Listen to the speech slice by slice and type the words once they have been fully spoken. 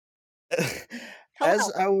As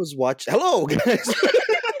Hello. I was watching, hello guys.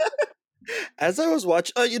 As I was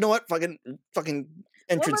watching, you know what? Fucking What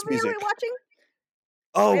entrance movie are we music. watching?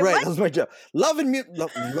 Oh Wait, right, what? that was my job. Love and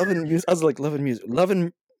music. I was like love and music. Love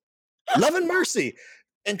and mercy. Oh,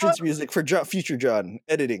 Entrance music for Future John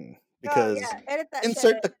editing oh because yeah, edit that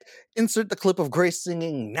shit. insert the clip of Grace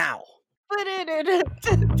singing now.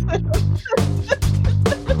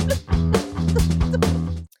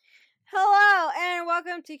 Hello and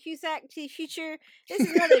welcome to Cusack T Future. This is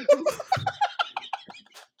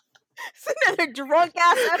another drunk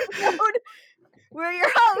ass episode. We're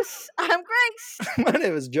your hosts. I'm Grace, My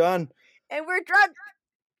name is John. and we're drunk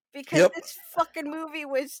because Yep. this fucking movie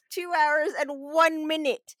was 2 hours and 1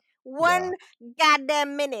 minute. Yeah. One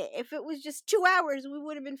goddamn minute. If it was just 2 hours, we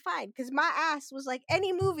would have been fine. Because my ass was like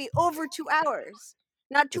any movie over 2 hours.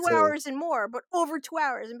 Not 2 hours and more, but over 2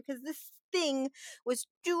 hours. And because this thing was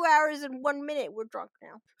 2 hours and 1 minute, we're drunk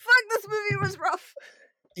now. Fuck, this movie was rough.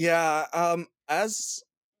 Yeah. As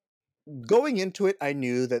going into it, I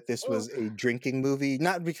knew that this was Oof. a drinking movie,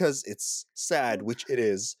 not because it's sad, Oof. which it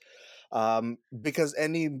is, because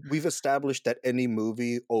we've established that any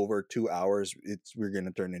movie over 2 hours, we're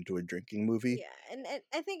gonna turn into a drinking movie. Yeah, and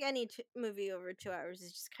I think any movie over 2 hours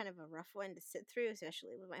is just kind of a rough one to sit through,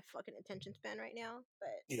 especially with my fucking attention span right now. But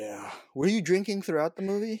Yeah. Were you drinking throughout the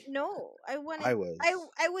movie? no, I wanted. I was.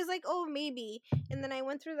 I was like, oh, maybe, and then I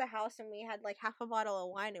went through the house and we had like half a bottle of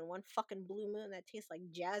wine and one fucking Blue Moon that tastes like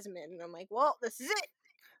jasmine, and I'm like, well, this is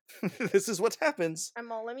it. This is what happens.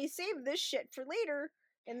 I'm all, let me save this shit for later.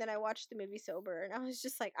 And then I watched the movie sober, and I was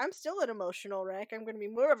just like, I'm still an emotional wreck. I'm gonna be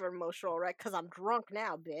more of an emotional wreck because I'm drunk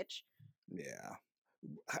now, bitch. Yeah.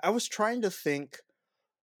 I was trying to think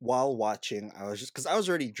while watching. I was just because I was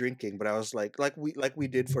already drinking, but I was like we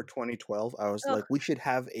did for 2012. I was Ugh. like, we should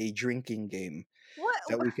have a drinking game What?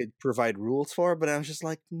 that we could provide rules for. But I was just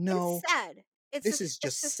like, no, It's sad. this is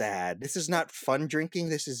just sad. This is not fun drinking.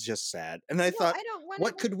 This is just sad. And I No, thought, I don't want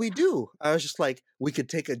what could we do? I was just like, we could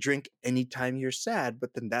take a drink anytime you're sad,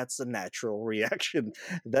 but then that's the natural reaction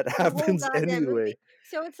that the whole happens goddamn anyway. movie.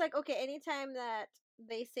 So it's like, okay, anytime that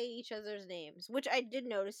they say each other's names, which I did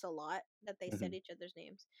notice a lot that they said each other's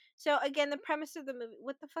names. So again, the premise of the movie.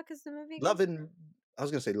 What the fuck is the movie again? I was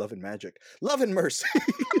gonna say love and magic, love and mercy.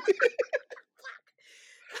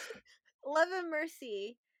 Love and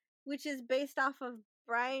Mercy, which is based off of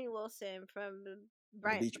Brian Wilson from The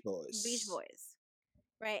Beach Boys. Beach Boys,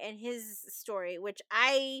 right? And his story, which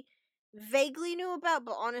I vaguely knew about,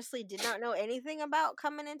 but honestly did not know anything about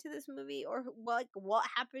coming into this movie, or what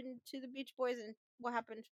happened to the Beach Boys and what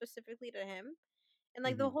happened specifically to him. And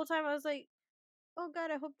like the whole time I was like, oh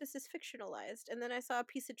god, I hope this is fictionalized. And then I saw a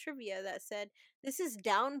piece of trivia that said this is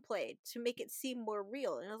downplayed to make it seem more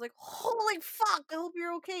real. And I was like, holy fuck, I hope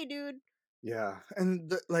you're okay, dude. Yeah,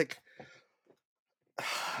 and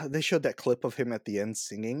they showed that clip of him at the end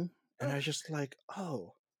singing, and I was just like,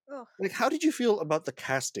 oh, Ugh. like, how did you feel about the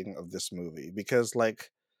casting of this movie? Because like,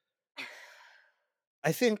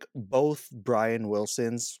 I think both Brian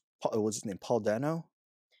Wilson's, what's his name, Paul Dano.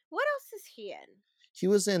 What else is he in? He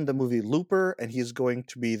was in the movie Looper, and he's going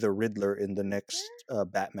to be the Riddler in the next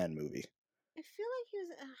Batman movie. I feel like he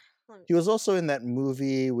was. He was also in that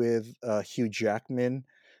movie with Hugh Jackman,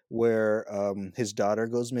 where his daughter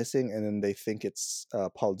goes missing, and then they think it's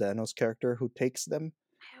Paul Dano's character who takes them.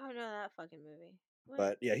 I don't know that fucking movie. What?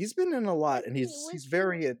 But yeah, he's been in a lot, and he's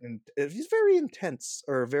very intense,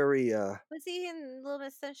 or very. Was he in Little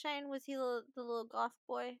Miss Sunshine? Was he the little goth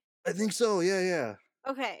boy? I think so. Yeah.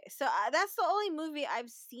 Okay, so that's the only movie I've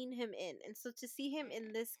seen him in, and so to see him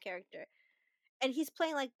in this character, and he's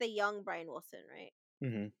playing like the young Brian Wilson, right?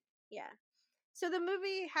 Mm-hmm. Yeah. So the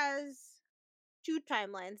movie has two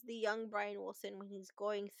timelines: the young Brian Wilson when he's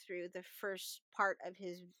going through the first part of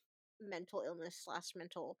his mental illness /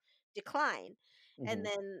 mental decline, and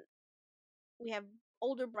then we have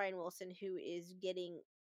older Brian Wilson who is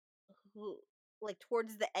who like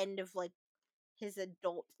towards the end of like his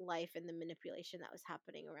adult life and the manipulation that was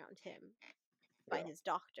happening around him by his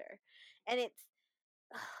doctor. And it's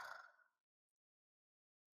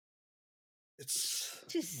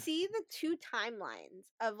to see the two timelines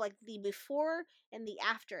of like the before and the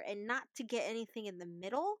after and not to get anything in the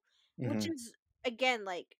middle, which is again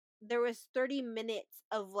like there was 30 minutes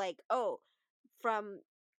of like, oh, from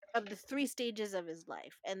of the 3 stages of his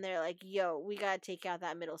life, and they're like, yo, we gotta take out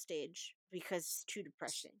that middle stage because it's too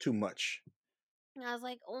depressing, too much. and I was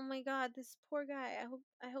like, oh my god, this poor guy,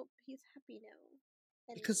 I hope he's happy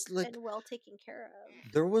now Because like, and well taken care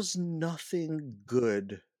of. there was nothing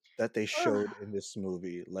good that they showed in this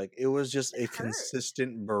movie. Like, it was just It a hurt.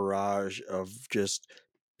 consistent barrage of just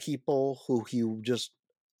people who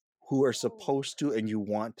who are Oh, supposed to and you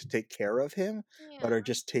want to take care of him, but yeah, are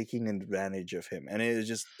just taking advantage of him, and it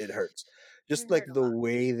hurts. it Just like hurt a the lot.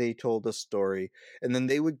 way they told the story, and then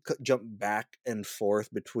they would jump back and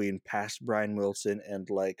forth between past Brian Wilson and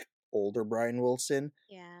like older Brian Wilson,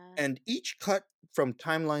 Yeah, and each cut from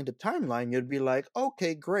timeline to timeline, you'd be like,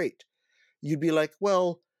 okay, great. You'd be like,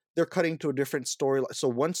 well, they're cutting to a different story. So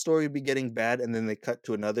one story would be getting bad, and then they cut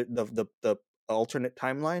to another, the alternate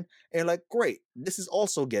timeline, and you're like, great, this is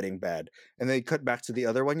also getting bad. And they cut back to the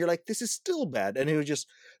other one. You're like, this is still bad. And it was just,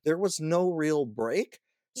 there was no real break.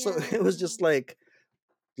 So yeah. it was just like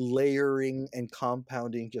layering and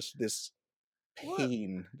compounding just this Well,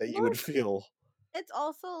 pain that you well, would feel. it's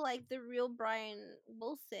also like the real Brian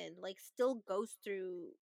Wilson, like, still goes through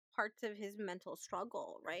parts of his mental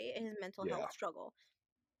struggle, right? His mental Yeah. health struggle.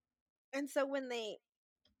 And so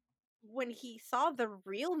when he saw the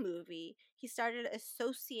real movie, he started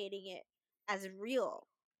associating it as real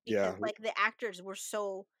because Yeah. like the actors were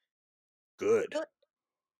so Good. good,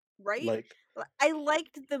 right? Like, I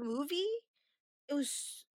liked the movie. It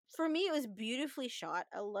was, for me, it was beautifully shot.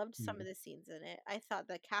 I loved some mm, of the scenes in it. I thought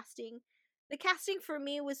the casting for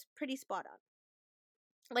me was pretty spot on.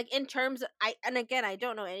 Like, in terms of, I and again, I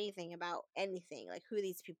don't know anything about anything, like who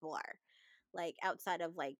these people are, like outside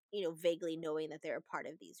of like, vaguely knowing that they're a part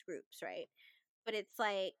of these groups, right? But it's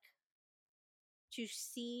like, to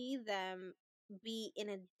see them be in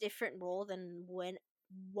a different role than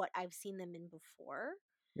what I've seen them in before.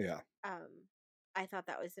 yeah. Um, I thought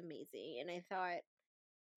that was amazing, and I thought,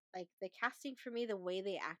 like, the casting for me, the way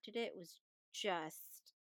they acted it was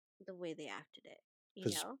just the way they acted it. You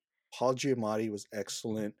Because know, Paul Giamatti was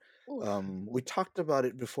excellent. Oof. We talked about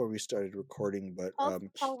it before we started recording, but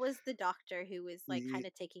Paul was the doctor who was like he, kind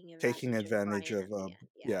of taking taking advantage of advantage Brian of at the end.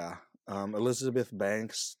 Yeah, yeah, yeah, Elizabeth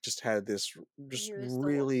Banks just had this just he was the one.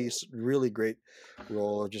 really really great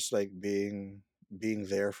role of just like being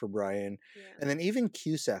there for Brian. Yeah, And then even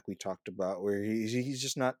Cusack we talked about, where he's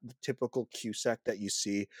just not the typical Cusack that you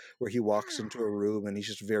see, where he walks into a room and he's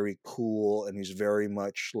just very cool and he's very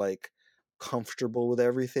much like comfortable with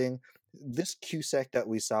everything. This Cusack that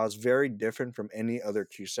we saw is very different from any other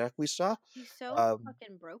Cusack we saw. he's so um,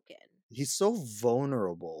 fucking broken. he's so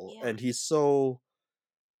vulnerable, Yeah. and he's so,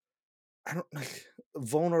 I don't like,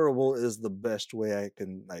 vulnerable is the best way I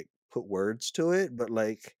can like put words to it, but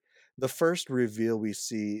like the first reveal we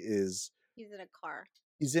see is He's in a car.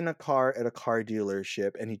 he's in a car at a car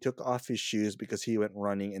dealership, and he took off his shoes because he went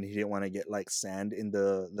running and he didn't want to get like sand in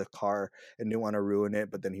the car and didn't want to ruin it,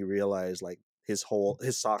 but then he realized like his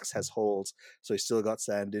socks has holes, so he still got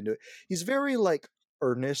sand into it. He's very like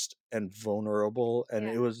earnest and vulnerable, and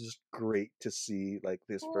Yeah. it was just great to see like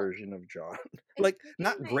this Well, version of John. I Like, think in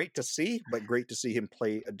not my great to see, but great to see him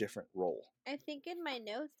play a different role. I think in my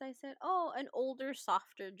notes I said, "Oh, an older,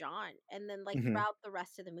 softer John," and then like Hmm. throughout the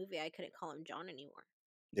rest of the movie, I couldn't call him John anymore.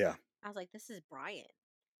 Yeah. I was like, "This is Brian,"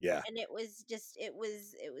 Yeah. and it was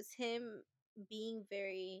him being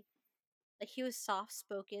very, like, he was soft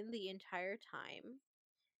spoken the entire time.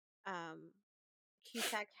 Um,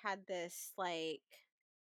 Cusack had this like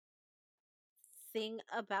thing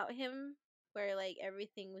about him where like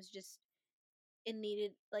everything was just, it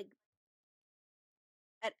needed, like,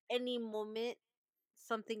 at any moment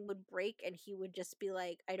something would break and he would just be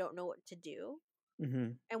like, I don't know what to do. Hmm.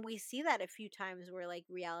 And we see that a few times where like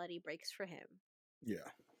reality breaks for him. Yeah.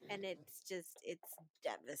 And it's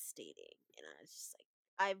devastating. You know, it's just like,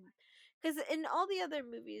 I've, because in all the other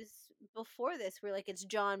movies before this, we're like, it's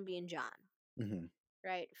John being John, Hmm.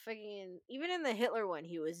 right? Fucking, even in the Hitler one,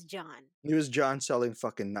 he was John. He was John selling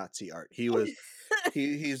fucking Nazi art. He was Oh,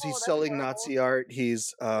 he's that's selling horrible. Nazi art.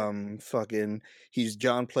 He's fucking he's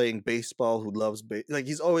John playing baseball who loves like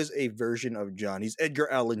he's always a version of John. He's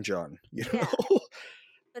Edgar Allan John, you Yeah. know?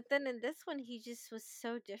 But then in this one, he just was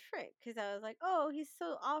so different because I was like, oh, he's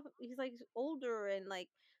so off. He's like older and like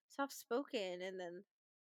soft spoken, And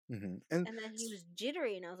and then he was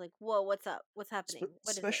jittery, and I was like, whoa, what's up? What's happening? What is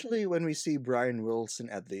this? especially when we see Brian Wilson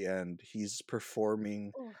at the end, he's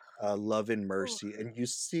performing Oh, Love and oh, Mercy, and you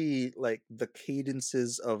see like the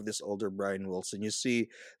cadences of this older Brian Wilson. You see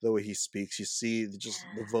the way he speaks, you see just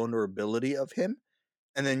the yeah. vulnerability of him,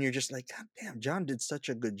 and then you're just like, God damn, John did such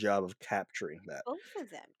a good job of capturing that. Both of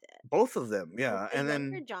them did. Both of them, Like yeah. the And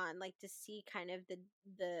younger then John, like, to see kind of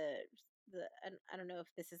the I don't know if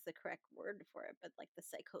this is the correct word for it, but like the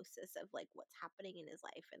psychosis of like what's happening in his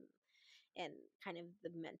life, and kind of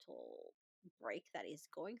the mental break that he's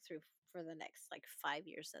going through for the next like 5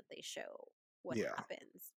 years that they show what yeah,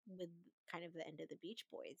 happens with kind of the end of the Beach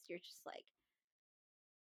Boys. You're just like,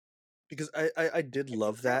 because I did it's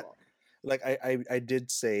love that. incredible. like I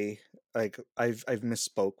did say, like I've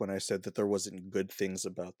misspoke when I said that there wasn't good things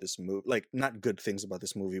about this movie, like not good things about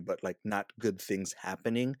this movie, but like not good things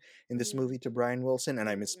happening in this Mm, movie to Brian Wilson, and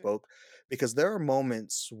I mm, misspoke because there are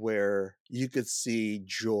moments where you could see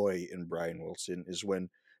joy in Brian Wilson is when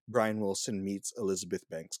Brian Wilson meets Elizabeth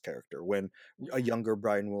Banks' character, when a yeah, younger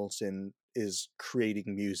Brian Wilson is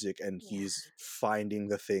creating music and yeah, he's finding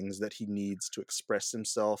the things that he needs to express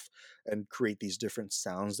himself and create these different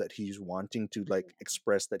sounds that he's wanting to like yeah.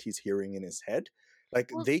 express that he's hearing in his head.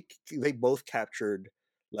 Like Well, they both captured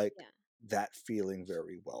like yeah, that feeling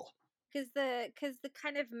very well. because the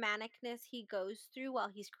kind of manicness he goes through while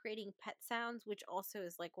he's creating pet sounds, which also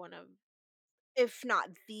is like one of, if not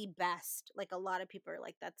the best, like a lot of people are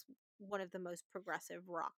like that's one of the most progressive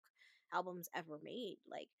rock albums ever made.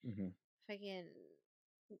 Like Hmm. fucking,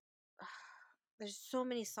 there's so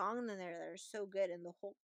many songs in there that are so good, and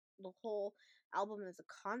the whole album as a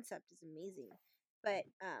concept is amazing. But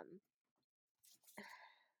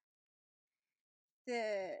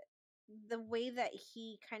the the way that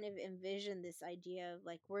he kind of envisioned this idea of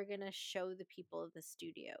like we're gonna show the people of the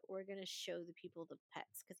studio, we're gonna show the people the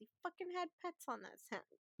pets, because he fucking had pets on that sound,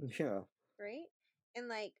 Yeah. right? And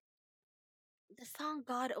like the song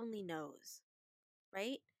God Only Knows,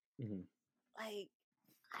 right? Hmm. Like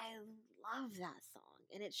I love that song,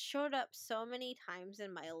 and it showed up so many times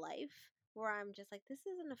in my life where I'm just like, this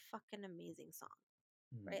isn't a fucking amazing song,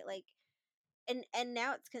 Hmm. right? Like, and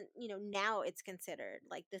now now it's considered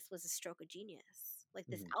like this was a stroke of genius. Like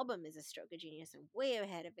this Hmm. album is a stroke of genius and way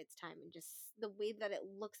ahead of its time, and just the way that it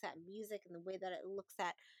looks at music and the way that it looks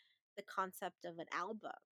at the concept of an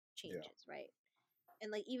album Yeah. changes, right?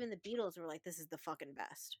 And like even the Beatles were like, this is the fucking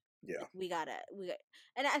best. Yeah. Like we got,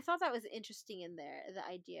 and I thought that was interesting in there, the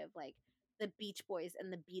idea of like the Beach Boys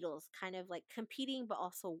and the Beatles kind of like competing but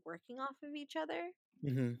also working off of each other.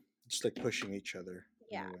 Hmm. Just like pushing each other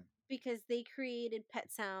in Yeah, a way. because they created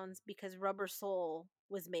Pet Sounds because Rubber Soul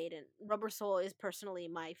was made, and Rubber Soul is personally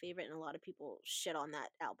my favorite, and a lot of people shit on that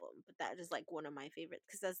album, but that is like one of my favorites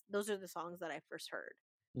because those are the songs that I first heard,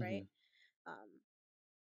 right? Hmm. Um,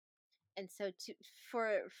 and so to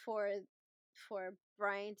for for for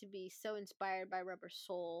Brian to be so inspired by Rubber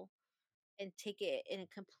Soul and take it in a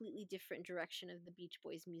completely different direction of the Beach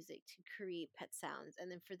Boys music to create Pet Sounds,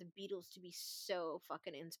 and then for the Beatles to be so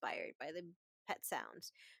fucking inspired by the Pet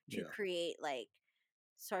Sounds to Yeah. create like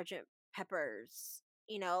Sergeant Pepper's,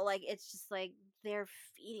 like it's just like they're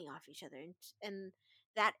feeding off each other, and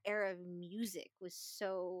that era of music was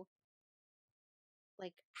so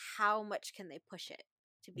like how much can they push it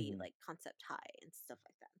to be Hmm. like concept high and stuff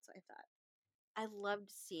like that. And so I thought I loved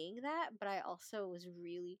seeing that, but I also was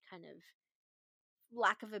really kind of,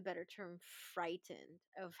 lack of a better term, frightened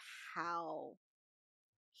of how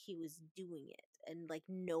he was doing it, and like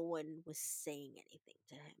no one was saying anything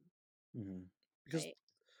to him, Hmm. Because right?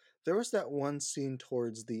 there was that one scene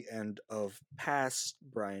towards the end of past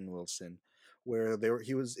Brian Wilson where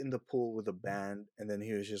he was in the pool with a band and then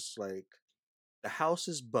he was just like the house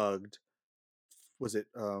is bugged. Was it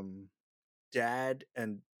dad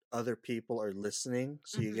and other people are listening,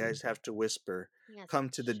 so you Hmm. guys have to whisper, Yeah, it's come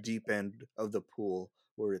like to the shit. deep end of the pool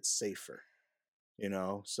where it's safer,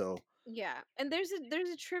 so Yeah, and there's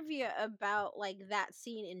a trivia about like that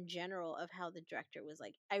scene in general of how the director was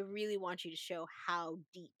like, I really want you to show how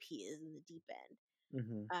deep he is in the deep end.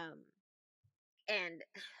 hmm And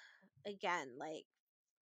again, like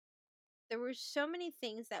there were so many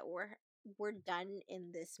things that were done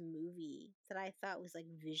in this movie that I thought was like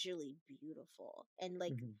visually beautiful and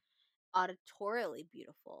like hmm auditorially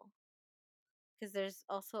beautiful. Because there's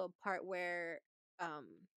also a part where um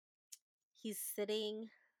he's sitting,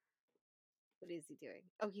 what is he doing?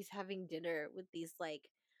 Oh, he's having dinner with these like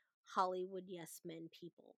Hollywood yes men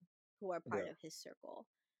people who are part yeah. of his circle.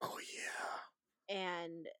 Oh yeah.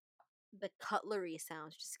 And the cutlery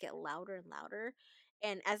sounds just get louder and louder.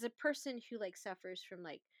 And as a person who like suffers from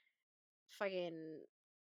like fucking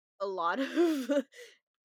a lot of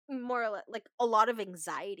more or less like a lot of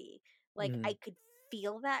anxiety, like hmm I could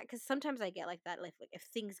feel that because sometimes I get like that, like if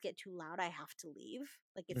things get too loud I have to leave,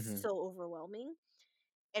 like it's hmm so overwhelming.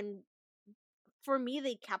 And for me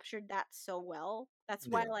they captured that so well. That's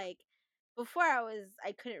why yeah. like before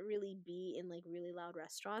I couldn't really be in like really loud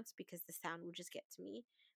restaurants because the sound would just get to me.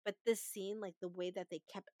 But this scene, like the way that they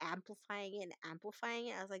kept amplifying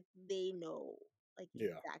it, I was like, they know like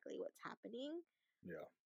Yeah. exactly what's happening. Yeah.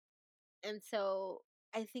 And so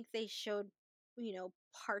I think they showed,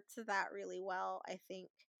 parts of that really well. I think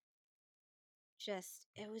just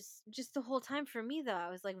it was just the whole time for me though, I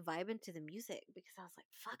was like vibing to the music because I was like,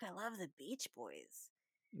 fuck, I love the Beach Boys.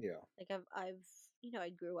 Yeah. Like I've I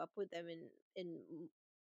grew up with them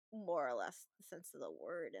more or less the sense of the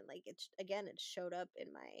word, and like it's again it showed up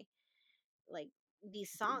in my like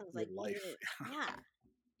these songs your like life. even yeah,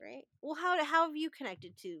 right. Well, how have you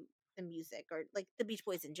connected to the music or like the Beach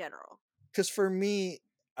Boys in general? Because for me,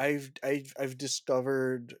 I've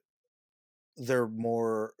discovered they're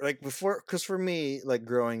more like before. Because for me, like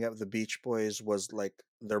growing up, the Beach Boys was like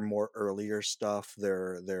their more earlier stuff.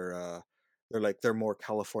 They're like their more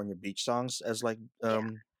California beach songs, as like Yeah.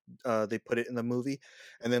 they put it in the movie.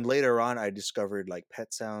 And then later on, I discovered like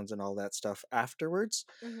Pet Sounds and all that stuff afterwards.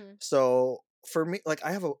 Mhm. So for me, like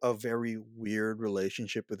I have a very weird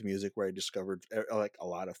relationship with music where I discovered like a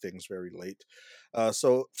lot of things very late.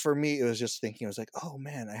 So for me, it was just thinking, I was like, oh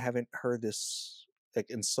man, I haven't heard this like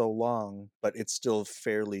in so long, but it's still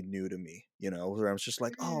fairly new to me. Where I was just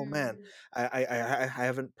like, oh man, Mm. I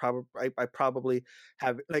haven't probably I probably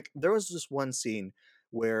have like there was this one scene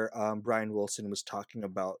where Brian Wilson was talking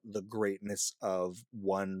about the greatness of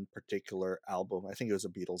one particular album. I think it was a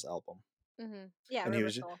Beatles album, Mhm. Yeah, and he Rubber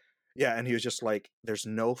was just, Soul. yeah, and he was just like, "There's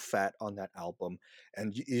no fat on that album,"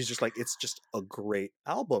 and he's just like, "It's just a great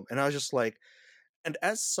album," and I was just like, and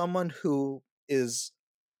as someone who is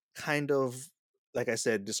kind of like I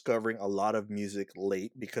said, discovering a lot of music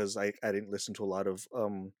late because I didn't listen to a lot of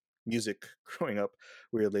music growing up,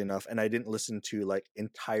 weirdly enough, and I didn't listen to like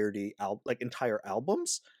entire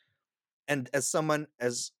albums, and as someone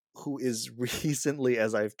as who is recently,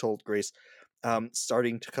 as I've told Grace,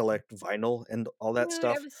 starting to collect vinyl and all that Dude,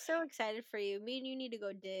 stuff. I'm so excited for you. Me and you need to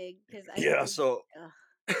go dig because Yeah, I so ugh,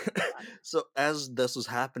 God. so as this was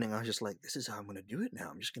happening, I was just like, this is how I'm gonna do it now.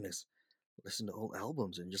 I'm just gonna listen to old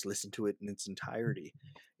albums and just listen to it in its entirety.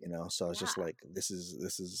 So I was Yeah, just like, this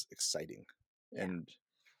is exciting, yeah, and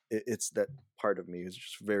it's that part of me is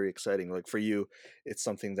just very exciting. Like for you, it's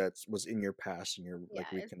something that was in your past and you're yeah. like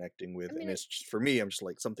reconnecting I with, mean, and it's just for me, I'm just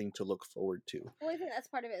like something to look forward to. well, I think that's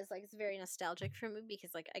part of it is like it's very nostalgic for me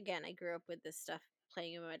because like again, I grew up with this stuff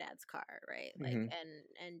playing in my dad's car, right? Like Hmm.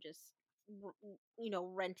 and just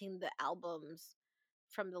renting the albums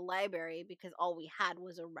from the library because all we had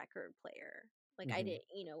was a record player. Like Hmm. I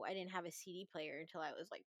didn't have a CD player until I was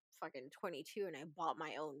like fucking 22 and I bought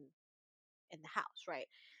my own in the house, right?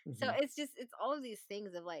 So Hmm. it's all of these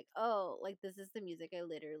things of like, oh, like this is the music I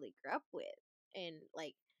literally grew up with. And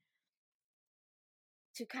like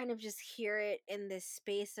to kind of just hear it in this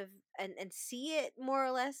space of and see it more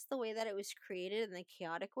or less the way that it was created and the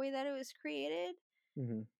chaotic way that it was created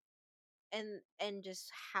Hmm. and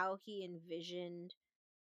just how he envisioned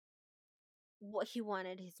what he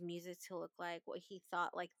wanted his music to look like, what he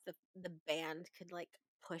thought like the band could like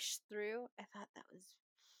push through. I thought that was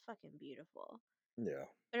fucking beautiful. Yeah.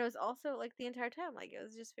 But it was also like the entire time like it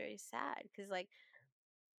was just very sad cuz like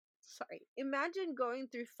sorry, imagine going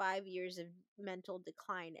through 5 years of mental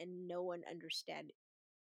decline and no one understand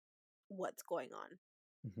what's going on,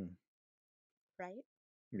 Hmm. right?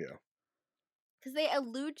 Yeah. Because they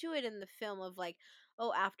allude to it in the film of like,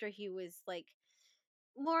 oh, after he was like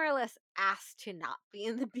more or less asked to not be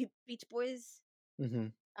in the Beach Boys,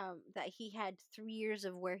 Hmm. that he had 3 years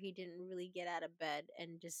of where he didn't really get out of bed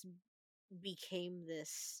and just became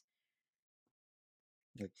this.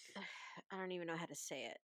 Like, I don't even know how to say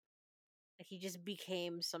it. Like he just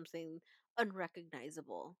became something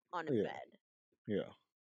unrecognizable on a yeah. bed, Yeah.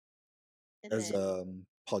 and As then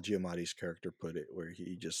Paul Giamatti's character put it, where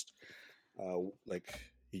he just like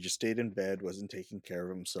he just stayed in bed, wasn't taking care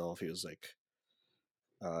of himself. He was like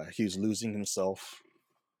he was losing himself.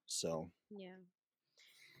 So yeah,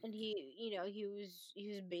 and he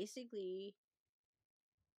was basically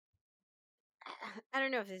I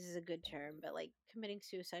don't know if this is a good term, but like committing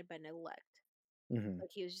suicide by neglect. hmm. Like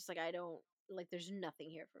he was just like, I don't like. There's nothing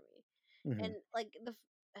here for me, Hmm. and like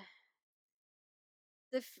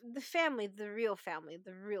the family, the real family,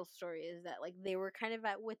 the real story is that like they were kind of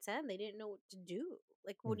at wits end. They didn't know what to do.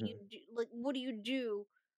 Like, what do you Hmm. do? Like, what do you do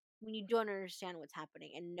when you don't understand what's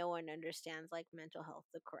happening and no one understands like mental health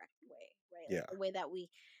the correct way, right? Like Yeah. the way that we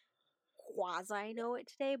quasi know it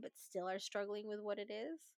today, but still are struggling with what it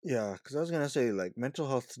is. Yeah, because I was gonna say like mental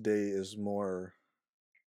health today is more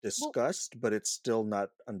Well, discussed, but it's still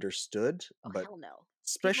not understood. oh But hell no,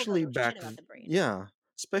 people don't especially know shit about the brain. yeah,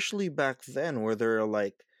 especially back then, where they're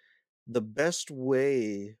like the best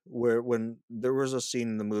way where when there was a scene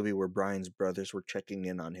in the movie where Brian's brothers were checking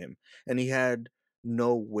in on him, and he had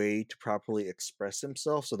no way to properly express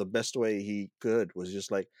himself. So the best way he could was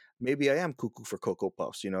just like, maybe I am cuckoo for Cocoa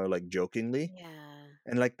Puffs, like jokingly. Yeah.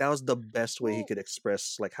 And like that was the best way he Well, could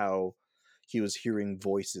express like how he was hearing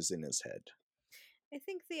voices in his head. I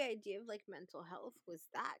think the idea of like mental health was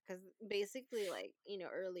that because basically, like,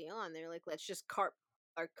 early on, they're like, let's just cut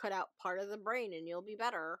out part of the brain and you'll be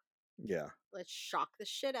better. Yeah. Let's shock the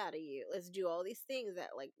shit out of you. Let's do all these things that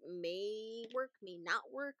like may work, may not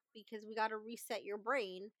work because we got to reset your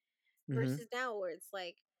brain. Hmm. Versus now, where it's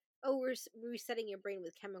like, oh, we're resetting your brain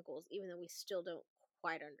with chemicals, even though we still don't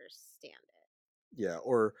quite understand it. Yeah,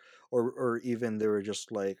 or even they were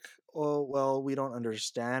just like, oh well, we don't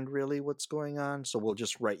understand really what's going on, so we'll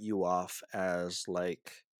just write you off as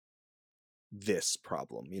like this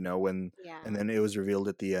problem, when and Yeah, then it was revealed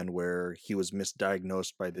at the end where he was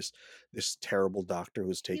misdiagnosed by this terrible doctor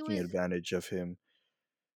who's he taking was advantage of him.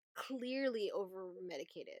 clearly over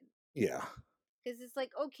medicated. Yeah. Because it's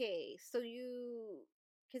like, okay, so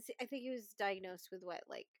because I think he was diagnosed with what,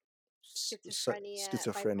 like bipolar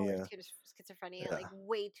Schizophrenia. schizophrenia, like Yeah.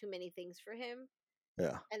 way too many things for him.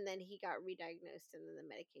 Yeah. And then he got re-diagnosed, and then the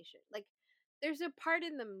medication. Like, there's a part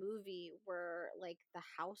in the movie where like the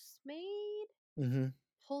housemaid Hmm.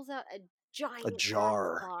 pulls out a A giant ass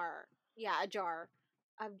jar. jar. Yeah, a jar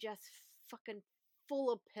of just fucking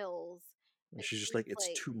full of pills, And and she's just she's like, it's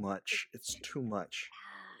like, too "It's much. It's too too much.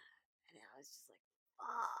 bad," and I was just like,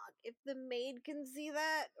 "Fuck! If the maid can see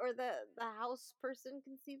that, or the house person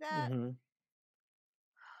can see that, Hmm.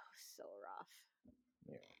 so rough."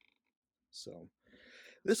 Yeah. So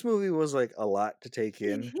this movie was like a lot to take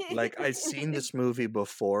in. Like I'd seen this movie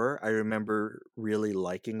before. I remember really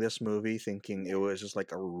liking this movie, thinking it Yeah. was just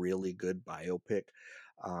like a really good biopic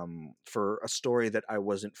for a story that I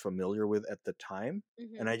wasn't familiar with at the time.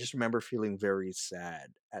 And Hmm. I just remember feeling very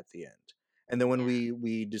sad at the end. And then when Yeah.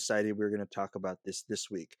 we decided we were going to talk about this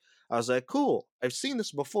week, I was like, cool. I've seen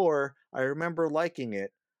this before. I remember liking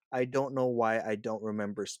it. I don't know why I don't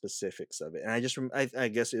remember specifics of it, and I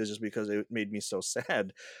guess it was just because it made me so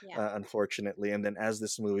sad, Yeah. unfortunately. And then as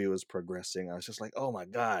this movie was progressing, I was just like, "Oh my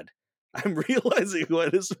god, I'm realizing why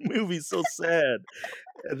this movie's so sad."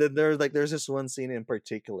 And then there's this one scene in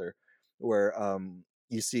particular where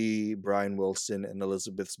you see Brian Wilson and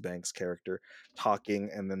Elizabeth Banks' character talking,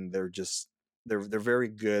 and then they're very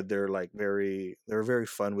good. They're very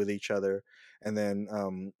fun with each other, and then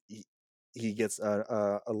he gets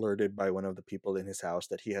alerted by one of the people in his house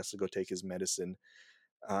that he has to go take his medicine,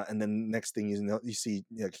 and then next thing you know, you see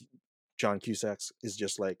like John Cusack is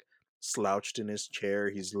just like slouched in his chair.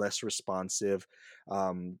 He's less responsive.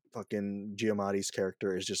 Fucking Giamatti's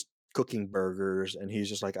character is just cooking burgers, and he's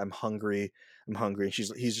just like, I'm hungry." And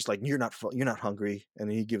he's just like, you're not hungry." And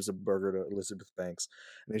then he gives a burger to Elizabeth Banks,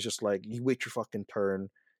 and he's just like, "You wait your fucking turn."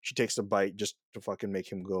 She takes a bite just to fucking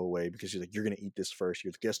make him go away because she's like, "You're gonna eat this first.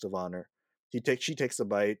 You're the guest of honor." She takes a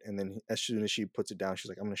bite, and then as soon as she puts it down, she's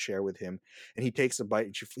like, "I'm gonna share with him." And he takes a bite,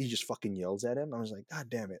 and he just fucking yells at him. I was like, God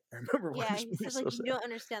damn it! I remember why Yeah, this he says movie's like, so you sad. don't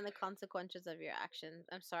understand the consequences of your actions.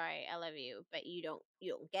 I'm sorry, I love you, but you don't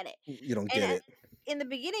get it. You don't And get it. in the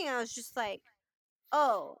beginning, I was just like,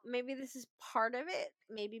 oh, maybe this is part of it.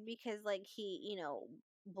 Maybe because like he,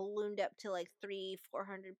 ballooned up to like 300-400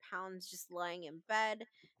 pounds just lying in bed.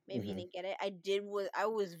 Maybe he Hmm. didn't get it. I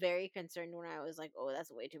was very concerned when I was like, oh,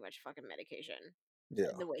 that's way too much fucking medication.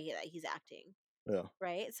 Yeah, The way that he's acting, yeah,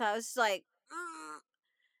 right? So I was just like,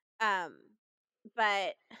 um,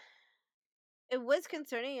 but it was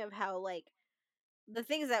concerning of how like the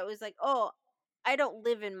things that was like, oh, I don't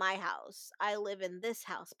live in my house. I live in this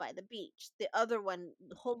house by the beach. The other one,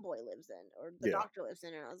 the homeboy lives in, or the yeah. doctor lives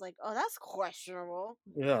in. And I was like, oh, that's questionable.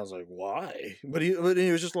 Yeah, I was like, why? But he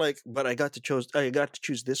was just like, but I got to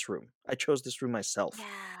choose this room. I chose this room myself. Yeah.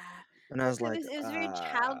 And I was Because like, it was very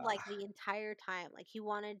childlike the entire time. Like he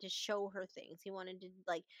wanted to show her things. He wanted to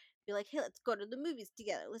like be like, hey, let's go to the movies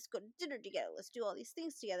together. Let's go to dinner together. Let's do all these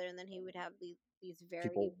things together. And then he would have these very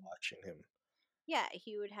people watching him. yeah,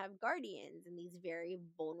 he would have guardians in these very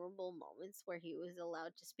vulnerable moments where he was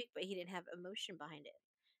allowed to speak, but he didn't have emotion behind it.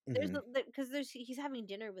 Hmm. Because he's having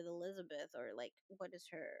dinner with Elizabeth, or like what is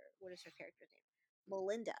her character's name,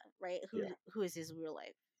 Melinda, right? Who Yeah. who is his real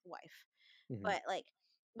life wife? Hmm. But like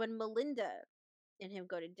when Melinda and him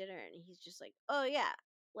go to dinner, and he's just like, oh yeah,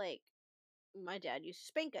 like my dad used to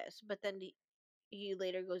spank us, but then he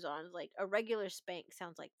later goes on like a regular spank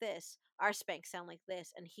sounds like this, our spanks sound like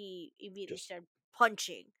this, and he immediately Just started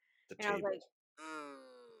punching, the and I was like, table.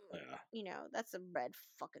 Yeah. that's a red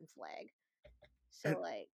fucking flag. So And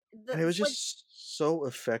like and it the was what just so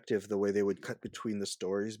effective the way they would cut between the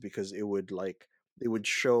stories because it would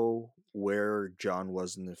show where John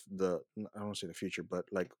was in the I don't want to say the future, but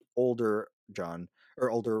like older John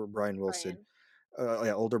or older Brian Wilson, Brian?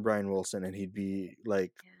 yeah, older Brian Wilson, and he'd be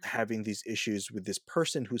like Yeah. having these issues with this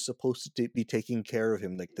person who's supposed to be taking care of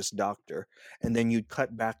him, like this doctor. And then you'd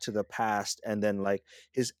cut back to the past, and then like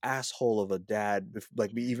his asshole of a dad,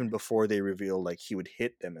 even before they reveal like he would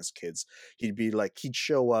hit them as kids, he'd be like, he'd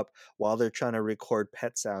show up while they're trying to record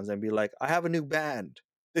Pet Sounds and be like, I have a new band.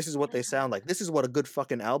 This is what they sound like. This is what a good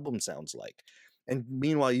fucking album sounds like. And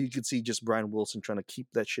meanwhile, you could see just Brian Wilson trying to keep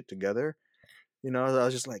that shit together. I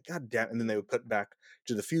was just like, God damn. And then they would cut back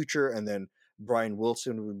to the future, and then Brian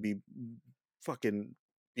Wilson would be fucking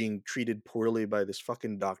being treated poorly by this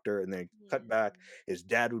fucking doctor, and then cut back. Yeah. His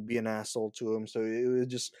dad would be an asshole to him. So it was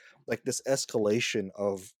just like this escalation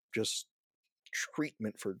of just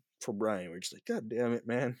treatment for Brian. We're just like, God damn it,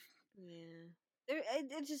 man. Yeah.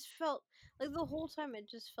 It just felt like the whole time it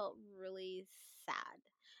just felt really sad.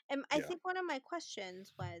 And I Yeah. think one of my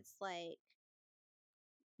questions was like,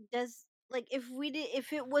 does like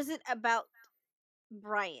if it wasn't about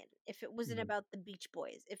Brian, if it wasn't Mhm, about the Beach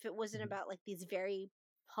Boys, if it wasn't mhm. about like these very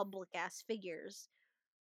public ass figures,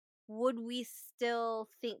 would we still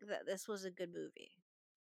think that this was a good movie?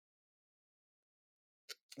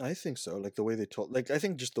 I think so. Like the way they told, like I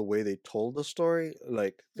think just the way they told the story,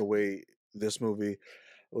 like the Hmm. way this movie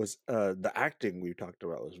was, the acting we talked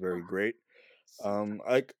about was very Oh, great. so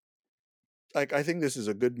Like I think this is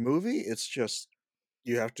a good movie. It's just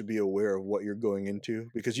you have to be aware of what you're going into,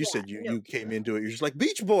 because you yeah, said no, you came into it, you're just like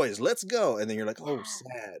Beach Boys, let's go, and then you're like, oh, yeah.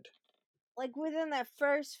 sad. Like within that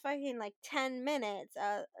first fucking like 10 minutes,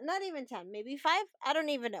 not even 10, maybe 5. I don't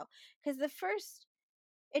even know, because the first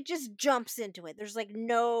it just jumps into it. There's like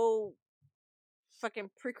no fucking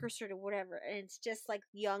precursor to whatever, and it's just like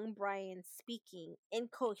young Brian speaking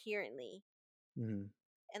incoherently Hmm.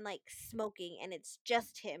 and like smoking, and it's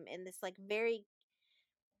just him in this like very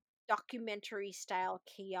documentary style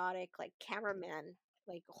chaotic like cameraman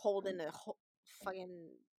like holding a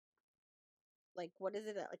fucking like what is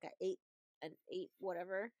it like an eight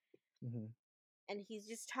whatever, Hmm. and he's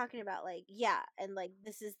just talking about like yeah, and like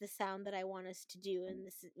this is the sound that I want us to do, and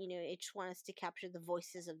this is I just want us to capture the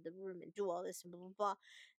voices of the room and do all this and blah blah blah.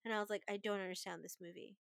 And I was like, I don't understand this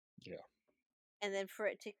movie. Yeah. And then for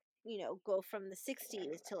it to go from the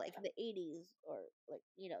 60s to like the 80s, or like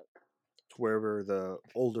To wherever the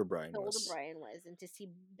older Brian the older was. Brian was, and to see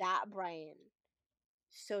that Brian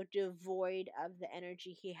so devoid of the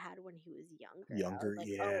energy he had when he was younger, I was Younger, like,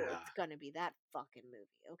 oh, yeah. it's gonna be that fucking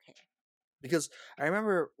movie. Okay. Because I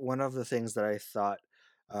remember one of the things that I thought,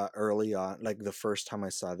 early on, like the first time I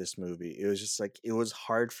saw this movie, it was just like it was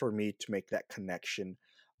hard for me to make that connection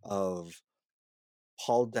of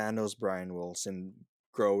Paul Dano's Brian Wilson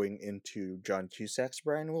growing into John Cusack's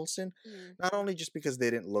Brian Wilson, Mm. not only just because they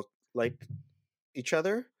didn't look like each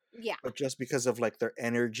other, Yeah. but just because of like their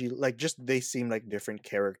energy, like just they seem like different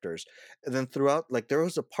characters. And then throughout, like there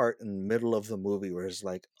was a part in the middle of the movie where it's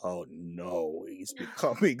like, oh no, he's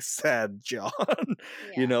becoming sad John.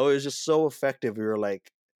 Yeah. It was just so effective. We were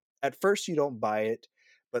like, at first you don't buy it,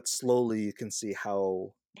 but slowly you can see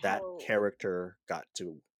how that How character got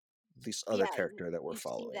to this other yeah, character that we're you see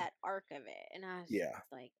following. that arc of it, and I was Yeah.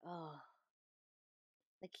 just like, oh,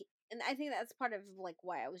 like, and I think that's part of like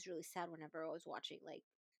why I was really sad whenever I was watching like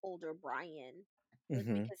older Brian, was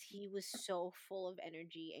Hmm. because he was so full of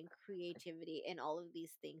energy and creativity and all of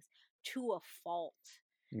these things to a fault.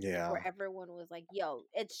 Like where Yeah. everyone was like, "Yo,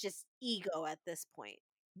 it's just ego at this point."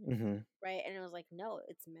 Hmm. Right? And it was like, no,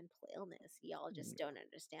 it's mental illness. Y'all just don't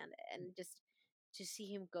understand it. And just to see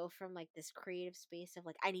him go from like this creative space of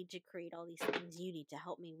like, I need to create all these things. You need to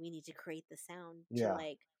help me. We need to create the sound to Yeah.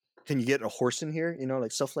 like, Can you get a horse in here?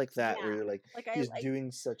 Like stuff like that, where yeah. you're like, Like I he's like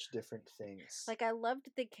doing such different things. like I loved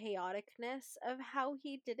the chaoticness of how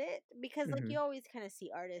he did it, because like Hmm. you always kind of see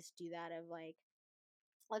artists do that of like,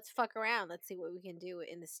 let's fuck around, let's see what we can do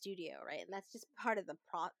in the studio, right? And that's just part of the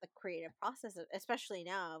creative process of, especially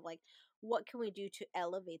now, of like, what can we do to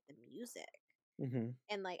elevate the music? Hmm.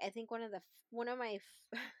 And like I think one of my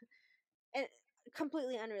and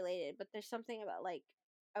completely unrelated, but there's something about like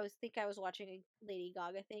I was watching a Lady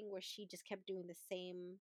Gaga thing where she just kept doing the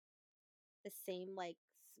same like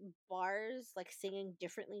bars, like singing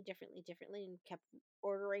differently, and kept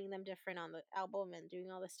ordering them different on the album and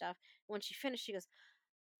doing all this stuff. When she finished, she goes,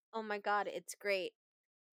 "Oh my god, it's great.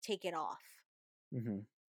 Take it off." Hmm.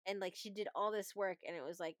 And like she did all this work, and it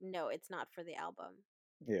was like, no, it's not for the album.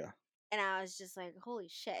 Yeah. And I was just like, holy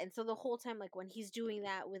shit. And so the whole time, like when he's doing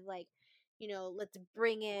that with like, let's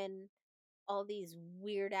bring in all these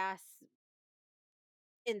weird ass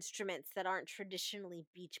instruments that aren't traditionally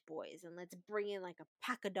Beach Boys, and let's bring in like a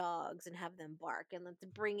pack of dogs and have them bark, and let's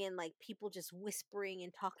bring in like people just whispering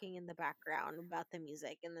and talking in the background about the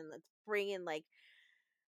music, and then let's bring in like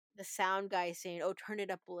the sound guy saying, "Oh, turn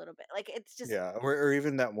it up a little bit." Like it's just Yeah, or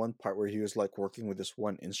even that one part where he was like working with this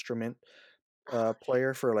one instrument oh,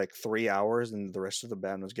 player for like 3 hours, and the rest of the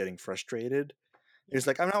band was getting frustrated. He was yeah.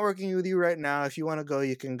 like, "I'm not working with you right now. If you want to go,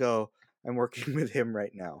 you can go. I'm working with him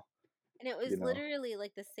right now." And it You was know? literally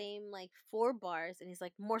like the same like four bars, and he's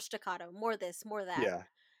like, "More staccato, more this, more that." Yeah,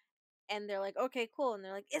 And they're like, "Okay, cool." And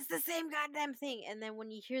they're like, "It's the same goddamn thing." And then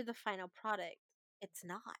when you hear the final product, it's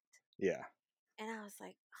not. yeah, And I was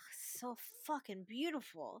like, "Oh, so fucking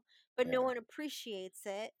beautiful." But no yeah. one appreciates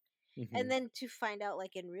it. Hmm. And then to find out,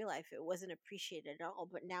 like in real life, it wasn't appreciated at all.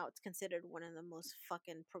 But now it's considered one of the most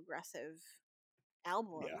fucking progressive Yeah,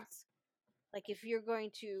 albums. Like, if you're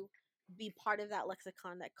going to be part of that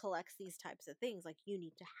lexicon that collects these types of things, like, you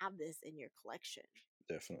need to have this in your collection,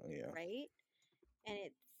 definitely. Yeah. right? And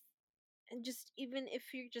it's, and just even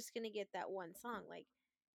if you're just gonna get that one song, like,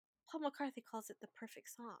 Paul McCartney calls it the perfect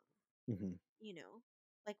song, Hmm. you know?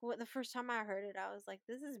 Like, what the first time I heard it, I was like,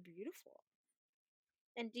 this is beautiful.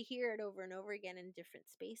 And to hear it over and over again in different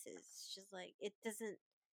spaces, it's just like, it doesn't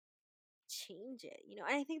change it, you know.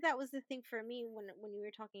 And I think that was the thing for me when you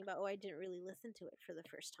were talking about, oh, I didn't really listen to it for the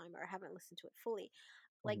first time, or I haven't listened to it fully.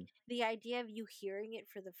 Like, Hmm. the idea of you hearing it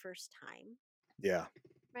for the first time, Yeah.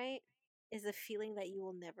 right, is a feeling that you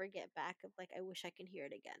will never get back, of like, I wish I can hear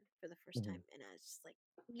it again for the first Hmm. time. And I was just like,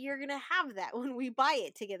 you're gonna have that when we buy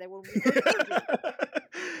it together, when we go to the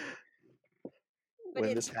movie. But When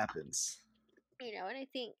it's, this happens. you know, and I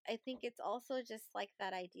think it's also just like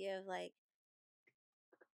that idea of like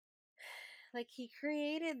he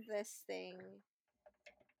created this thing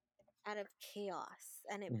out of chaos,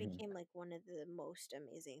 and it Hmm. became like one of the most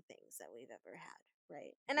amazing things that we've ever had,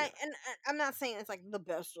 right? And Yeah. I'm not saying it's like the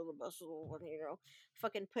best of the best of the one, you know,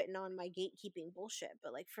 fucking putting on my gatekeeping bullshit,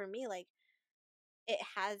 but like for me, like, it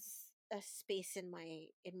has a space in my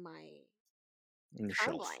On your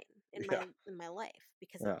shelf. timeline, in Yeah. my life,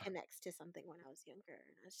 because it Yeah. connects to something when I was younger,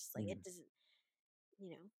 and I was just like, it Hmm. doesn't, you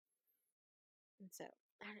know. And so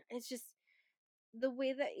I don't, it's just the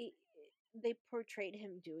way that they portrayed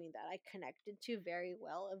him doing that, I connected to very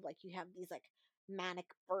well. Of like, you have these like manic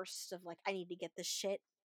bursts of like, I need to get this shit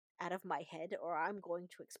out of my head or I'm going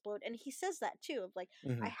to explode. And he says that too, of like, I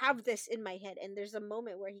Hmm. have this in my head, and there's a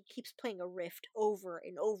moment where he keeps playing a riff over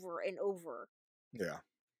and over and over. Yeah.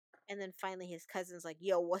 And then finally his cousin's like,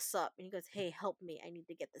 "Yo, what's up?" And he goes, "Hey, help me, I need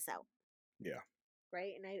to get this out." Yeah.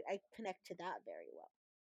 Right. And I connect to that very well.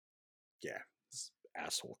 Yeah. This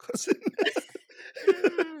asshole cousin.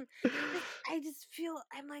 Mm, I just feel,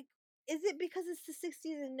 I'm like, is it because it's the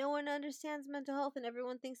 60s and no one understands mental health and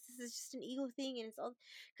everyone thinks this is just an ego thing, and it's all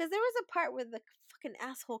because there was a part with the fucking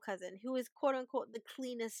asshole cousin who is quote unquote the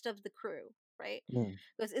cleanest of the crew, right? Mm.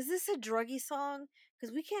 Goes, "Is this a druggy song?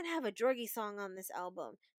 Because we can't have a druggy song on this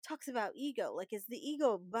album. Talks about ego. Like, is the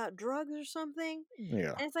ego about drugs or something?"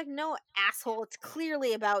 Yeah. And it's like, no, asshole, it's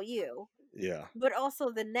clearly about you. Yeah. But also,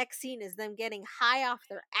 the next scene is them getting high off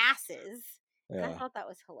their asses. And I Yeah. thought that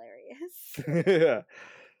was hilarious. Yeah.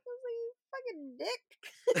 I was like, "You fucking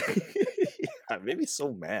dick." Yeah, made me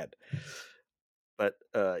so mad. But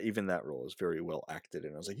even that role is very well acted,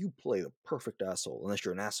 and I was like, "You play the perfect asshole, unless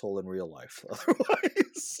you're an asshole in real life.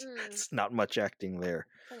 Otherwise, Mm, it's not much acting there."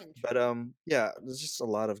 fucking But true. yeah, there's just a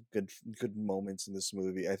lot of good moments in this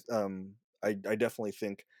movie. I definitely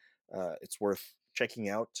think it's worth checking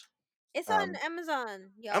out. It's on Um,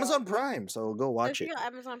 Amazon, y'all. Amazon Prime, so go So if watch it. you're on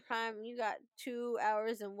Amazon Prime, you got 2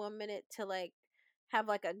 hours and 1 minute to like have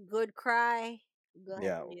like a good cry. Go ahead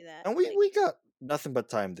Yeah, and do that. and we Like, we got nothing but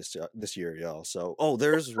time this year, y'all. So, oh,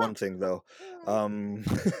 there's one thing though. Um,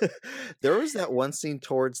 there was that one scene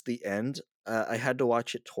towards the end. I had to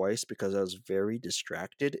watch it twice because I was very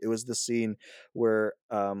distracted. It was the scene where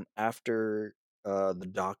after the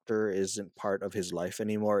doctor isn't part of his life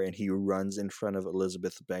anymore, and he runs in front of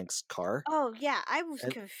Elizabeth Banks' car. oh yeah, I was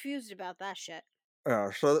And confused about that shit.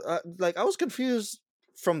 like I was confused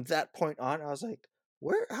from that point on. I was like,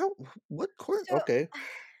 where? How? What corner? So, Okay.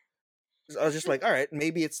 I was just so like, all right,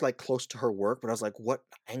 maybe it's like close to her work, but I was like, what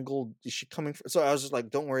angle is she coming from? So I was just like,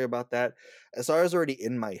 don't worry about that. And so I was already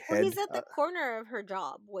in my well, he's head. at the corner of her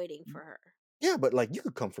job waiting for her. Yeah, but like you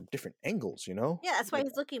could come from different angles, you know? Yeah, that's why Like,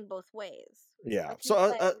 he's looking both ways. yeah. Like So,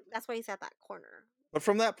 he's like, that's why he's at that corner. but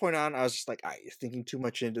from that point on, I was just like, you're thinking too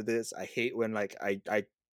much into this. I hate when like I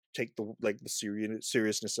take the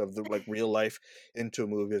seriousness of the like real life into a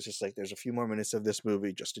movie. It's just like there's a few more minutes of this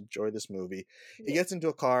movie, just enjoy this movie. He Yeah. gets into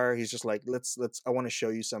a car, he's just like, let's I want to show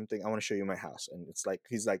you something, I want to show you my house. And it's like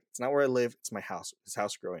he's like, it's not where I live, it's my house, his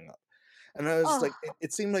house growing up. And I was Oh, like,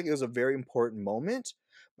 it seemed like it was a very important moment,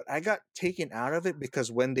 but I got taken out of it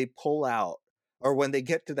because when they pull out, or when they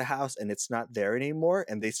get to the house and it's not there anymore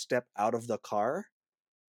and they step out of the car,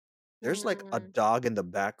 there's like a mm. dog in the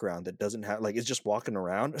background that doesn't have, like, it's just walking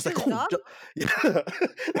around. It's like, There's a oh, dog. yeah, I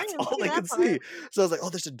that's didn't all see I that could see. part. So I was like, oh,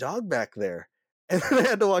 there's a dog back there, and then I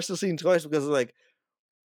had to watch the scene twice because like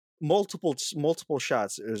multiple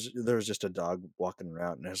shots. There was just a dog walking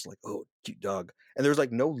around, and I was like, oh, cute dog. And there was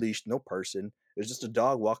like no leash, no person. It was just a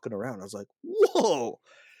dog walking around. I was like, whoa.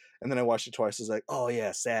 And then I watched it twice. I was like, oh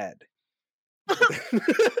yeah, sad. But then,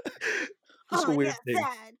 just Oh a yeah, weird thing.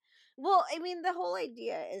 sad. Well, I mean, the whole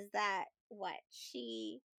idea is that what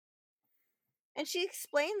she and she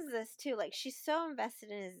explains this too. Like she's so invested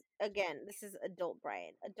in his again. This is adult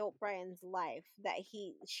Brian's life that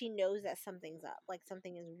she knows that something's up. Like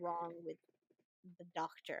something is wrong with the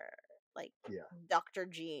doctor. Like Yeah. Dr.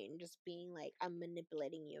 Jean just being like, I'm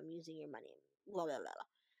manipulating you. I'm using your money. Blah blah blah.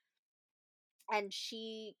 And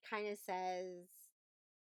she kind of says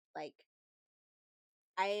like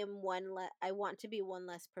I want to be one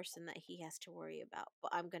less person that he has to worry about,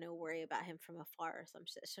 but I'm going to worry about him from afar or some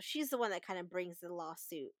shit. So she's the one that kind of brings the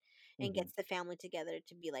lawsuit and Hmm. gets the family together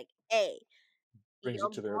to be like, "Hey, Brings your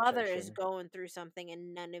it to their brother is attention. going through something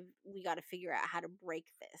and none of we got to figure out how to break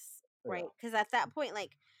this." Yeah. Right? Cuz at that point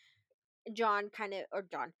like John kind of or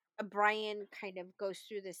John Brian kind of goes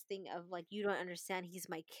through this thing of like you don't understand, he's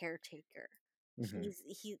my caretaker. Hmm.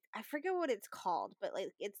 He I forget what it's called, but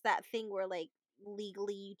like it's that thing where like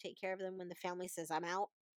legally you take care of them when the family says I'm out,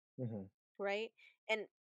 Hmm. right?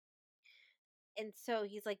 And so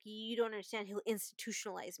he's like you don't understand, he'll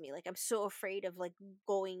institutionalize me. Like I'm so afraid of like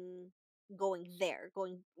going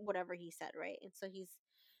whatever he said, right? And so he's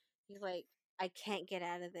like I can't get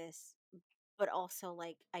out of this, but also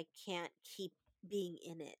like I can't keep being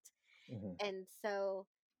in it. Hmm. And so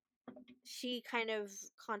she kind of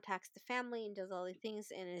contacts the family and does all these things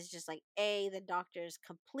and is just like the doctor is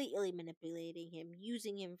completely manipulating him,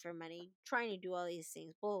 using him for money, trying to do all these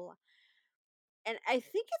things, blah blah, blah. And I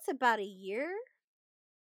think it's about a year.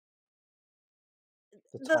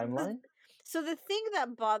 The The timeline. so the thing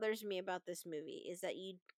that bothers me about this movie is that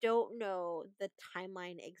you don't know the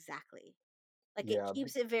timeline exactly. Like it Yeah.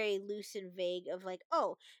 keeps it very loose and vague of like,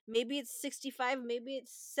 oh, maybe it's 65, maybe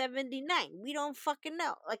it's 79. We don't fucking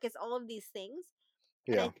know. Like it's all of these things.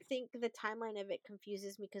 And I Yeah. think the timeline of it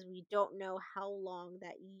confuses me because we don't know how long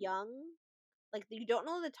that young, like you don't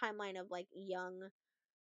know the timeline of like young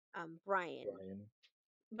Brian, Brian.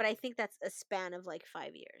 but I think that's a span of like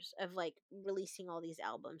 5 years of like releasing all these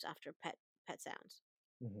albums after Pet Sounds,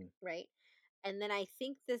 Hmm. right? And then I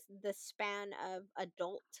think the span of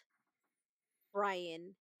adult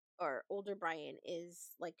Brian or older Brian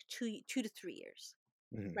is like 2 to 3 years,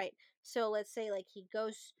 Hmm. right? So let's say like he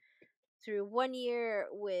goes through 1 year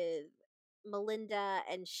with Melinda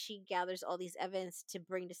and she gathers all these evidence to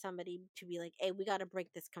bring to somebody to be like, hey, we got to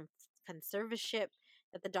break this conservatorship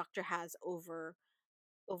that the doctor has over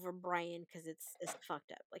Brian because it's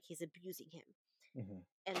fucked up. Like he's abusing him. Hmm.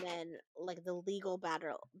 And then like the legal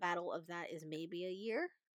battle of that is maybe a year,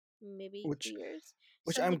 maybe two Which years.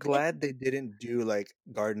 which So I'm it's glad they didn't do like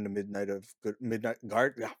Garden of Midnight of Good Midnight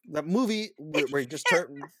Guard, yeah, that movie where you just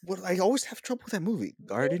turn. Well, I always have trouble with that movie,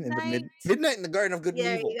 Garden in the midnight. Midnight in the Garden of Good and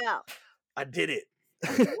There Evil. you go. I did it.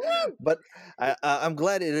 Woo! But I'm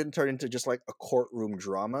glad it didn't turn into just like a courtroom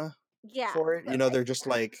drama Yeah. for it. So You know, they're just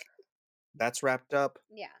like, that's wrapped up.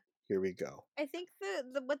 yeah. Here we go. I think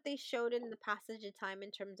the what they showed in the passage of time in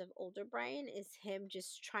terms of older Brian is him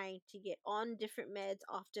just trying to get on different meds,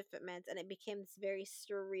 off different meds, and it became this very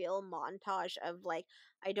surreal montage of like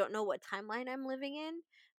I don't know what timeline I'm living in,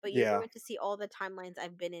 but you're Yeah. going to see all the timelines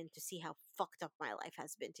I've been in to see how fucked up my life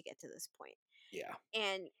has been to get to this point. Yeah.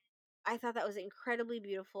 And I thought that was incredibly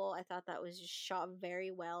beautiful. I thought that was just shot very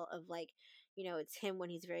well of like, it's him when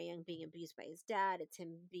he's very young being abused by his dad. It's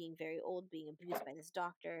him being very old being abused by this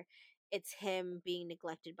doctor. It's him being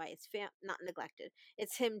neglected by his not neglected.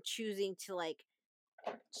 It's him choosing to like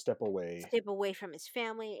Step away. step away from his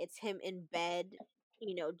family. It's him in bed,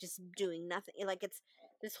 just doing nothing. Like it's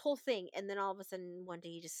this whole thing and then all of a sudden one day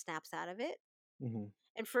he just snaps out of it. Hmm.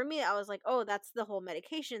 And for me, I was like, oh, that's the whole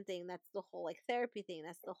medication thing. That's the whole like therapy thing.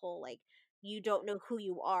 That's the whole like you don't know who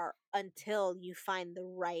you are until you find the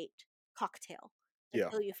right cocktail, Yeah.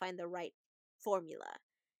 until you find the right formula.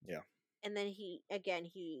 Yeah. And then he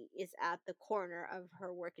is at the corner of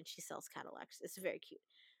her work and she sells Cadillacs. It's very cute.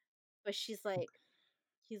 but she's like,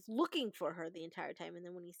 he's looking for her the entire time, and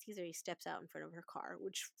then when he sees her, he steps out in front of her car,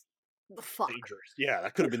 which the fuck. Dangerous. Yeah,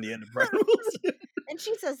 that could have been the end of Brian Wilson. And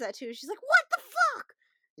she says that too. She's like, "What the fuck?"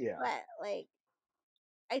 Yeah. But like,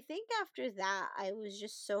 I think after that, I was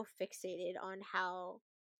just so fixated on how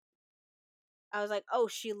I was like, "Oh,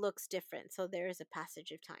 she looks different." So there is a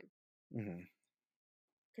passage of time. Hmm.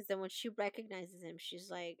 Because then when she recognizes him, she's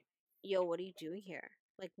like, "Yo, what are you doing here?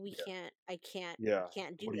 Like, we Yeah. can't. I can't. Yeah.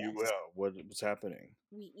 Can't do What are you? this. What's happening?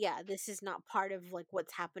 Yeah, this is not part of like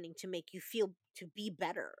what's happening to make you feel to be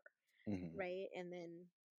better, Hmm. right?" And then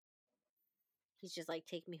he's just like,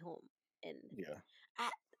 "Take me home." And Yeah. I,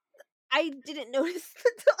 I didn't notice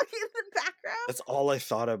the dog in the background. That's all I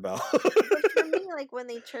thought about. But for me, like when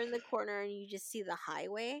they turn the corner and you just see the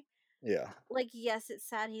highway, Yeah. like yes, it's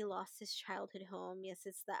sad he lost his childhood home. Yes,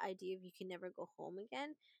 it's the idea of you can never go home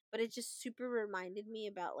again. But it just super reminded me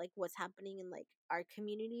about like what's happening in like our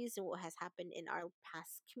communities and what has happened in our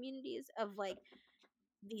past communities of like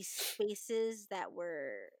these spaces that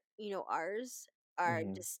were, ours are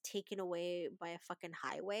Hmm. just taken away by a fucking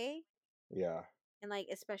highway. Yeah. And like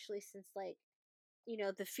especially since like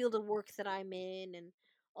the field of work that I'm in and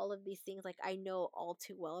all of these things, like I know all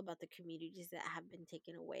too well about the communities that have been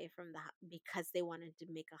taken away from because they wanted to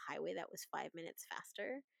make a highway that was 5 minutes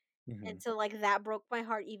faster. And Hmm. so like that broke my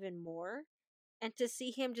heart even more. And to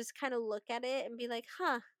see him just kind of look at it and be like,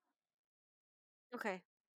 huh, okay,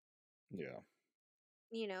 Yeah.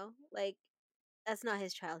 like that's not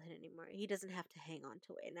his childhood anymore. He doesn't have to hang on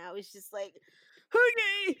to it. And I was just like,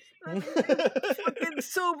 okay, let me just fucking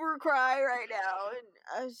sober cry right now. And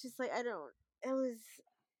I was just like, I don't. It was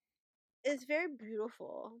it's very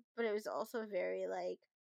beautiful, but it was also very like,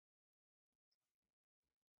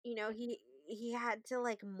 he had to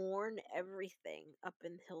like mourn everything up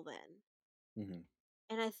until then. Hmm.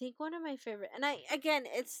 And I think one of my favorite, and I again,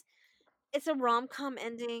 it's a rom-com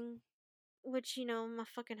ending, which my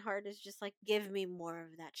fucking heart is just like give me more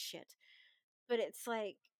of that shit. But it's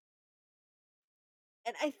like,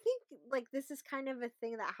 and I think like this is kind of a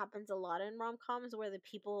thing that happens a lot in rom-coms where the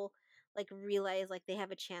people like realize like they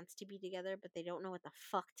have a chance to be together but they don't know what the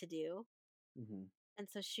fuck to do. Hmm. And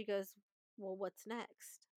so she goes, "Well, what's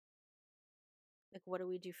next? Like, what do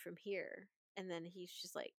we do from here?" And then he's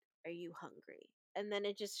just like, "Are you hungry?" And then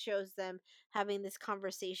it just shows them having this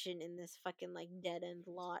conversation in this fucking like dead end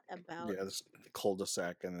lot about, Yeah. This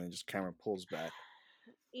cul-de-sac, and then just camera pulls back.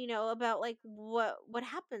 about like what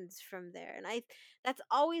happens from there. And that's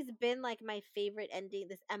always been like my favorite ending,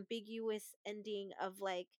 this ambiguous ending of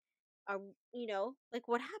like, a, like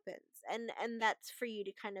what happens. And that's for you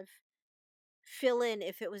to kind of fill in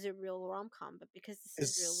if it was a real rom-com, but because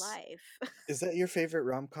this is real Is life. is that your favorite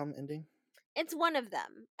rom-com ending? It's one of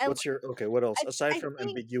them. What's your okay? What else I aside I from think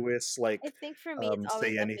ambiguous? I Like, think for me it's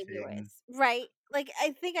always say anything. ambiguous. Right? Like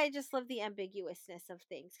I think I just love the ambiguousness of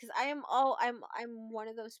things cuz I'm one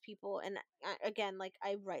of those people, and again, like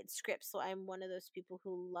I write scripts, so I'm one of those people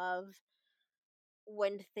who love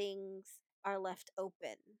when things are left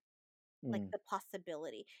open, like Mm, the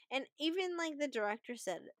possibility. And even like the director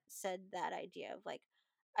said that idea of like,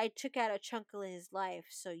 I took out a chunk of his life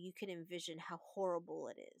so you can envision how horrible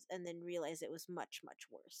it is and then realize it was much much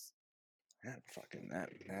worse.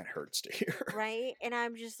 that hurts to hear. Right? And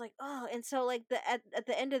I'm just like, oh, and so like at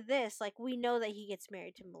the end of this, like we know that he gets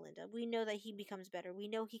married to Melinda. We know that he becomes better. We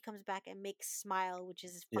know he comes back and makes Smile, which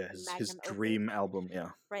is his Yeah, fucking his magnum opus, dream album. Yeah,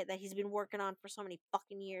 right? That he's been working on for so many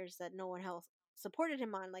fucking years that no one else supported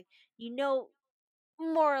him on. Like,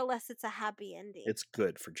 more or less it's a happy ending it's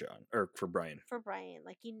good for John or for Brian. for Brian.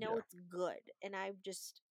 Like, Yeah, it's good. And I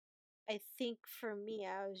think for me,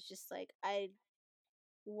 I was just like, I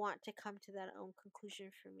want to come to that own conclusion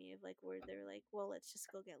for me of like where they're like, well, let's just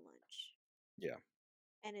go get lunch. yeah,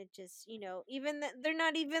 And it just, even they're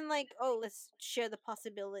not even like, oh, let's share the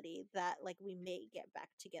possibility that like we may get back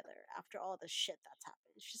together after all the shit that's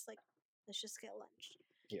happened. It's just like, let's just get lunch.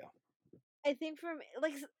 yeah. I think for me,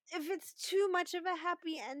 like, if it's too much of a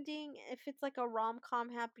happy ending, if it's like a rom com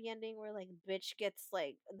happy ending where like bitch gets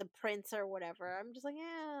like the prince or whatever, I'm just like,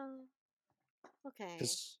 yeah, okay,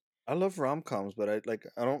 Because I love rom coms, but I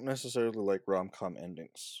don't necessarily like rom com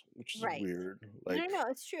endings, which is right. weird. No, Like, no,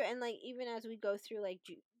 it's true. And like even as we go through like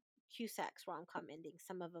Cusack's rom com endings,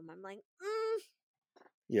 some of them I'm like,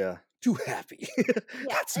 yeah, too happy. yeah,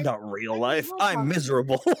 That's not real and life. I'm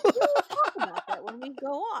miserable. we'll talk about that when we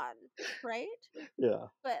go on, right? Yeah.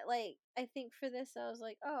 But like I think for this I was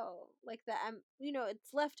like, oh, like that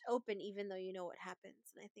it's left open even though you know what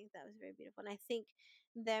happens. And I think that was very beautiful. And I think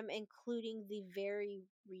them including the very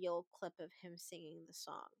real clip of him singing the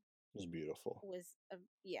song It's beautiful. was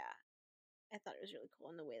yeah. I thought it was really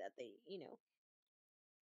cool in the way that they,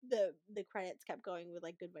 the credits kept going with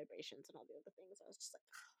like good vibrations and all the other things. I was just like,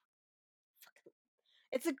 fuck.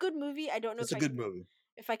 It's a good movie. I don't know It's a good movie.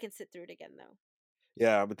 if I can sit through it again though.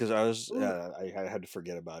 Yeah, because Ooh, I had to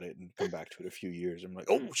forget about it and come back to it a few years. I'm like,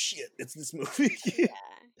 mm, oh shit, it's this movie. yeah.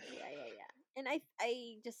 And I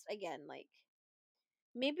just again like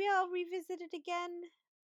maybe I'll revisit it again.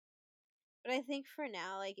 But I think for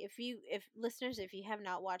now, like if listeners, if you have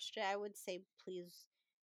not watched it, I would say please,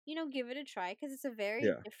 give it a try because it's a very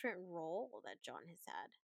Yeah, different role that John has had.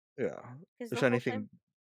 yeah. Because If the whole time, anything,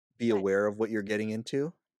 be go ahead. aware of what you're getting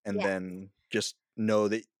into, and Yes. then just know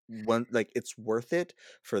that one like it's worth it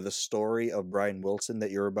for the story of Brian Wilson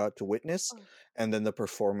that you're about to witness, Oh, and then the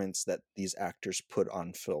performance that these actors put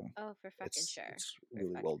on film. oh, for fucking sure. It's For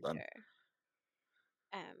really well fucking done. sure.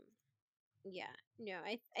 Um, yeah. No,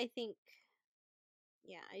 I think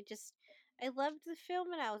yeah, I loved the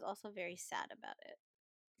film and I was also very sad about it.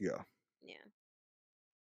 Yeah, Yeah.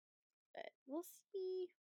 But we'll see.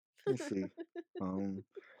 we'll see. Um,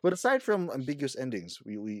 but aside from ambiguous endings,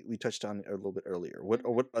 we touched on it a little bit earlier.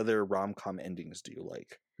 Hmm. What other rom com endings do you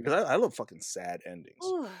like? Because I love fucking sad endings.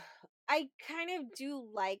 Ooh, I kind of do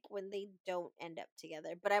like when they don't end up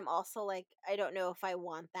together, but I'm also like, I don't know if I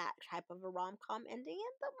want that type of a rom com ending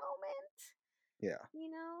at the moment. Yeah. You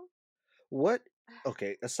know? What?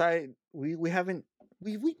 Okay. Aside, we haven't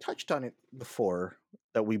we touched on it before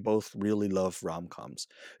that we both really love rom coms.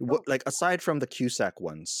 What Oh, like aside from the Cusack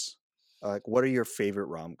ones, like what are your favorite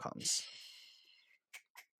rom coms?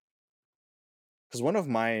 Because one of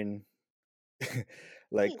mine,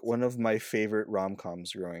 like please. one of my favorite rom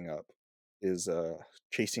coms growing up, is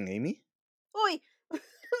Chasing Amy. Oi!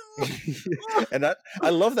 And I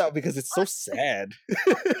love that because it's so sad.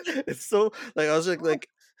 It's so like I was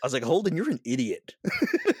like Holden, you're an idiot.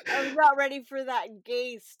 I was not ready for that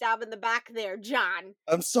gay stab in the back there, John.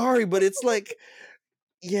 I'm sorry, but it's like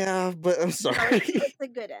yeah, but I'm No, sorry. it's a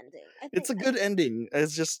good ending. It's a good ending.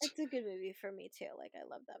 It's just It's a good movie for me too. Like I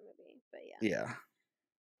love that movie. But yeah. yeah.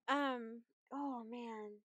 Oh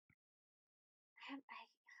man. I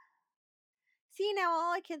see now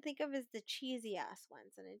all I can think of is the cheesy ass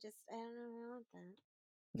ones, and I don't know about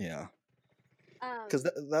Yeah. that. Cuz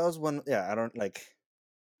that was one yeah, I don't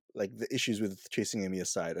like the issues with Chasing Amy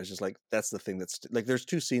aside. I was just like that's the thing that's like there's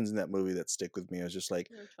two scenes in that movie that stick with me. I was just like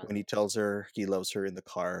Which when ones? he tells her he loves her in the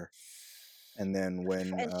car and then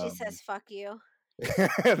when And she says fuck you.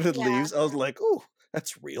 and it Yeah. leaves, I was like, "Oh,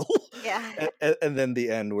 that's real." Yeah. And then the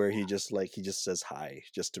end where he just says hi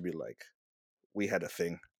just to be like, "We had a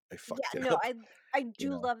thing. I fucked Yeah, it no, up." I You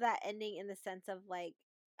do know. love that ending in the sense of like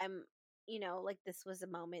I'm like this was a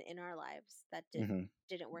moment in our lives that Hmm.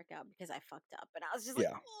 didn't work out because I fucked up. And I was just like,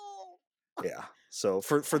 Yeah. "Oh, Yeah. So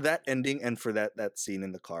for that ending and for that scene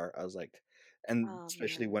in the car, I was like, and oh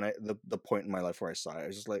especially man." when the point in my life where I saw it, I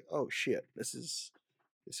was just like, oh shit, this is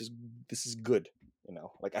this is good. You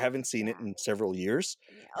know, like I haven't seen it Yeah. in several years,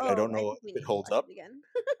 Yeah. and I Oh, don't I know think we if it need to holds watch up. it again.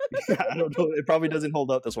 Yeah, I don't know. It probably doesn't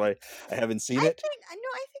hold up. That's why I haven't seen I it. think I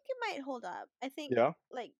know I think it might hold up. I think Yeah.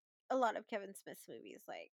 like a lot of Kevin Smith's movies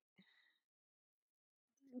like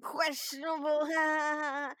questionable.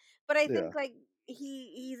 But I Yeah. think like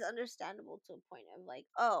he's understandable to a point of like,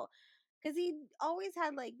 oh, because he always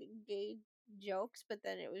had like gay jokes, but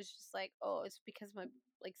then it was just like, oh, it's because my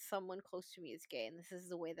like someone close to me is gay, and this is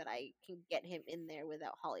the way that I can get him in there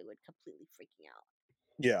without Hollywood completely freaking out.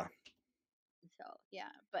 Yeah. So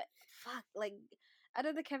yeah, but fuck, like out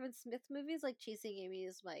of the Kevin Smith movies, like Chasing Amy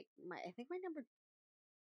is like my I think my number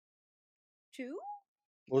two.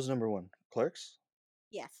 What was number one? Clerks.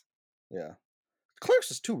 Yes. Yeah.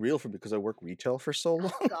 Clerks is too real for me because I work retail for so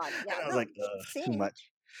long, Oh God, and yeah. I was No, like, too same.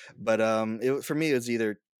 much. But for me, it was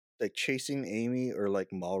either like Chasing Amy or like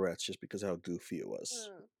Mallrats, just because of how goofy it was.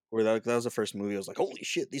 Mm. Where that was the first movie, I was like, holy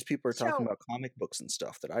shit, these people are talking So about comic books and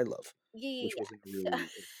stuff that I love, which yeah, wasn't yeah. really.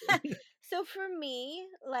 So, so for me,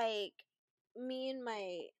 like me and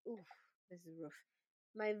my oof, this is rough.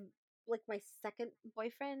 My like my second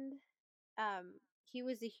boyfriend, he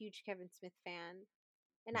was a huge Kevin Smith fan.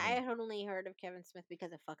 And I Mhm, had only heard of Kevin Smith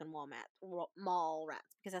because of fucking Mall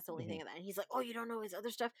Rats, because that's the only thing mhm. of that. And he's like, "Oh, you don't know his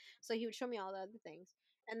other stuff?" So he would show me all the other things,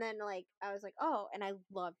 and then like I was like, "Oh," and I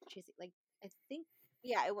loved chasing. Like I think,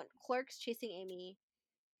 yeah, I went Clerks, Chasing Amy.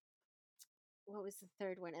 What was the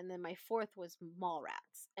third one? And then my fourth was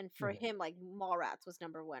Mallrats. And for Mhm. him, like Mallrats was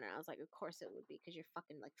number one, and I was like, "Of course it would be, because you're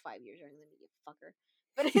fucking like 5 years younger than me, you fucker."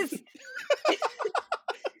 But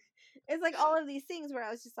it's like all of these things where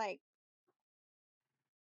I was just like,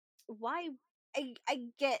 why I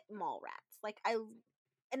get Mallrats. Like I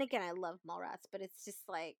and again I love Mallrats, but it's just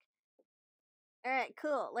like All right,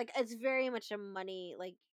 cool. Like it's very much a money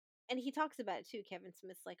like, and he talks about it too. Kevin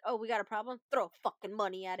Smith's like, "Oh, we got a problem? Throw fucking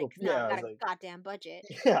money at it, Well, because now I yeah, I got was a like, goddamn budget."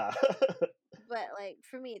 yeah. But like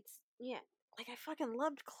for me, it's yeah. Like I fucking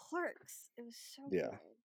loved Clerks. It was so Yeah. good.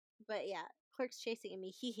 But yeah, Clerks chasing Amy.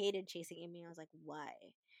 He hated chasing Amy. I was like, why?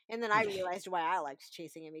 And then I Yeah. realized why I liked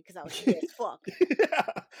chasing Amy because I was gay as fuck.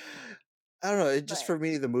 Yeah. I don't know. It just But for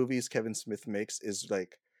me, the movies Kevin Smith makes is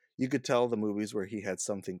like you could tell the movies where he had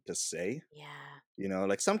something to say. yeah, You know,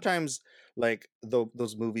 like sometimes like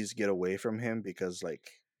those movies get away from him because like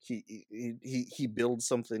he builds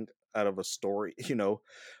something out of a story. You know,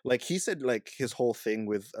 like he said, like his whole thing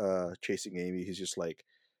with chasing Amy, he's just like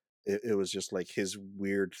it was just like his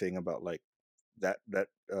weird thing about like that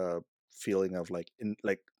feeling of like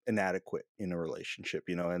inadequate in a relationship,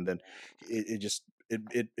 you know, and then it just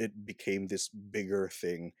it became this bigger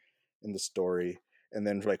thing in the story. And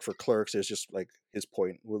then like for Clerks, there's just like his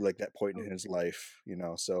point with like that point in his life, you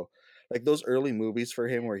know. So like those early movies for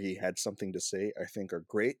him where he had something to say, I think are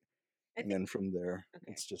great. I And think then from there, okay.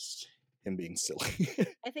 it's just him being silly.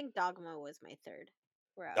 I think Dogma was my third,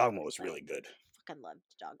 where I was Dogma just was like, really good. fucking loved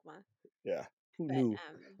Dogma. Yeah, who But knew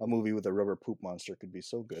a movie with a rubber poop monster could be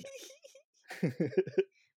so good?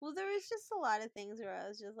 well, there was just a lot of things where I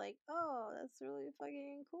was just like, oh, that's really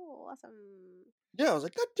fucking cool, awesome. Yeah, I was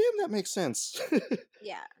like, God damn, that makes sense.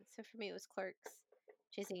 Yeah. So for me, it was Clerks,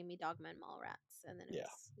 Chasing Amy, Dogma, and Mallrats, and then it Yeah,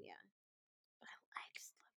 was yeah. But I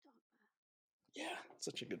just love Dogma. yeah,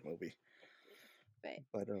 such a good movie. But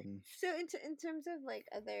But so in terms of like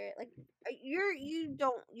other like you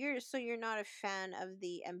don't you're so you're not a fan of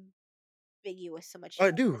the ambiguous so much.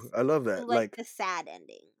 I do. I love You that. like Like the sad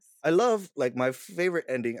endings. I love like my favorite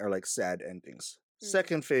ending are like sad endings. Mm.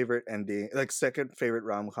 Second favorite ending, like second favorite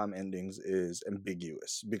rom com endings is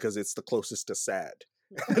ambiguous because it's the closest to sad.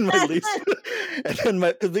 And my least, and then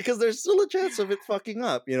my because there's still a chance of it fucking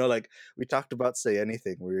up. You know, like we talked about Say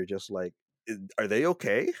Anything, where you're just like, are they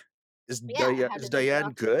okay? Yeah, how Is did they get Diane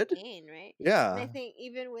off the good? plane, right? And I Yeah. think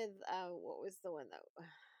even with what was the one that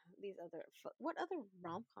these other what other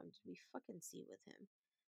rom com did we fucking see with him?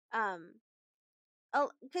 Um,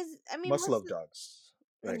 oh, because I mean Must most Love of Dogs.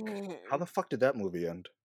 Like, how the fuck did that movie end?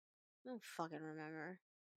 I don't fucking remember.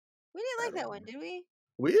 We didn't I like don't that one, know. did we?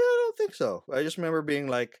 I don't think so. I just remember being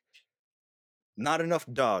like, not enough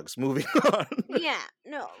dogs. Moving on. Yeah,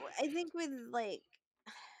 no, I think with like,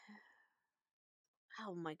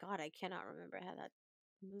 oh my god, I cannot remember how that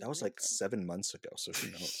That movie was like ended. 7 months ago, so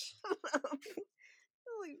who knows?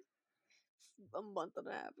 Like a month and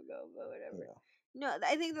a half ago, but whatever. Yeah. No,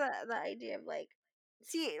 I think the idea of like,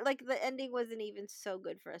 see, like the ending wasn't even so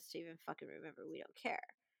good for us to even fucking remember. We don't care,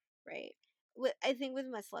 right? I think with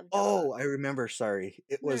Must Love Dog. Oh, I remember. Sorry,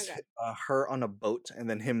 it No, no, was God. her on a boat, and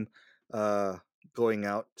then him uh, going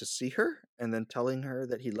out to see her, and then telling her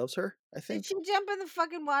that he loves her. I Did think. she jump in the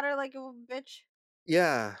fucking water like a bitch?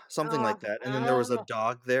 Yeah, something Oh, like that. And then there was a oh,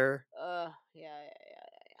 dog there, yeah,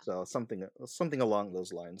 yeah. so something along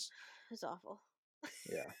those lines. It was awful.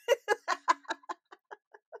 Yeah,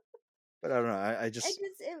 but I don't know. I I just just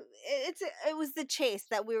it was the chase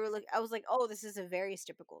that we were looking. I was like, oh, this is a very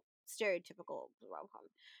stereotypical rom com.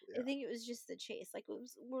 I yeah. think it was just the chase. Like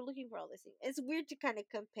we're looking for all this thing. It's weird to kind of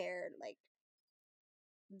compare like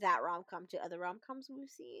that rom com to other rom coms we've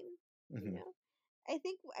seen. You Hmm. know, I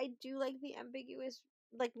think I do like the ambiguous.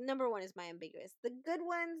 Like number one is my ambiguous. The good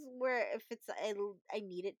ones where if it's I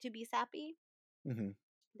need it to be sappy, Hmm.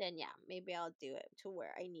 then yeah, maybe I'll do it to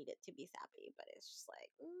where I need it to be sappy. But it's just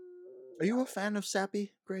like Are you a no, fan of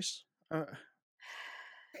Sappy, Grace?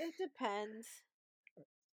 it depends.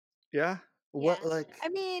 Yeah. Yeah, What like? I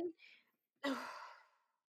mean,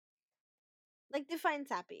 like define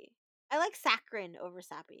sappy. I like saccharine over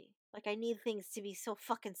sappy. Like I need things to be so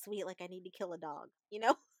fucking sweet. Like I need to kill a dog. You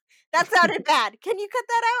know, that sounded bad. Can you cut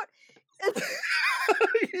that out?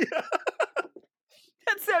 Yeah.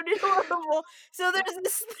 That sounded horrible. So there's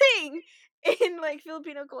this thing in like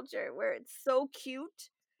Filipino culture where it's so cute.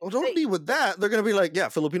 Well, don't That, be with that. They're gonna be like, yeah,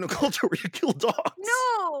 Filipino culture where you kill dogs.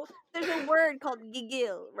 no, there's a word called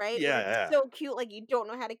gigil, right? Where Yeah, it's yeah, so cute, like you don't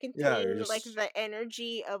know how to yeah. contain You're like just the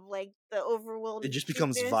energy of like the it overwhelming just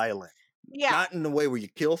becomes cuteness. violent. Yeah, Not in the way where you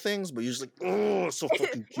kill things, but you're just like, oh, it's so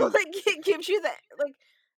fucking well, cute. like it gives you that like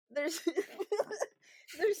there's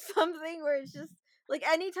there's something where it's just like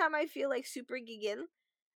anytime I feel like super gigil,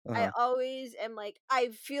 Uh I huh. always am like I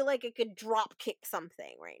feel like I could drop kick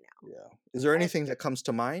something right Yeah. Is there now. anything that comes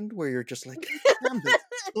to mind where you're just like, damn, that's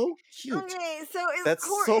so cute. Okay, so That's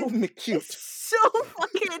so it's cute. so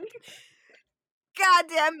fucking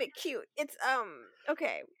goddamn it cute. It's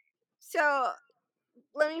okay. So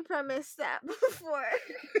let me premise that before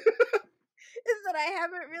is that I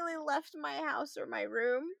haven't really left my house or my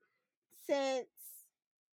room since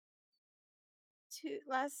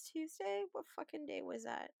last Tuesday. What fucking day was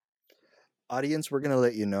that? Audience, we're gonna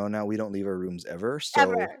let you know now we don't leave our rooms ever. So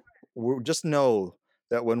Ever. we're just know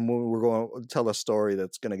that when we're going to tell a story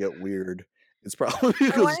that's gonna get weird, it's probably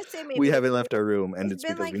I want because to say we maybe haven't left our room, and it's it's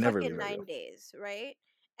been because like we never leave fucking our 9 room. days, right?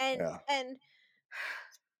 And Yeah. and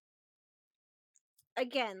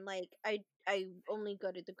again, like I only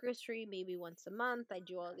go to the grocery maybe once a month. I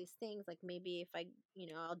do all these things, like maybe if I,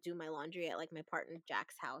 I'll do my laundry at like my partner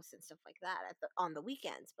Jack's house and stuff like that on the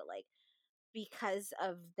weekends, but like because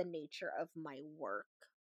of the nature of my work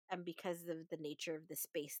and because of the nature of the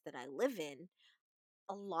space that I live in,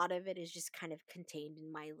 a lot of it is just kind of contained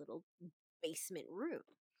in my little basement room.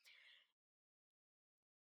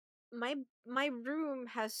 My room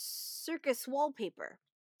has circus wallpaper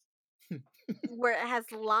where it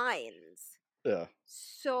has lines. Yeah.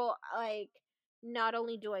 So, like, not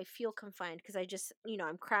only do I feel confined because I just,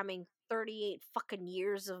 I'm cramming 38 fucking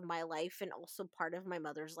years of my life and also part of my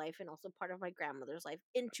mother's life and also part of my grandmother's life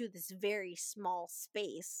into this very small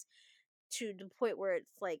space to the point where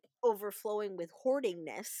it's like overflowing with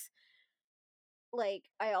hoardingness. Like,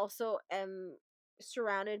 I also am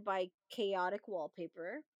surrounded by chaotic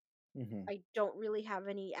wallpaper. Mm-hmm. I don't really have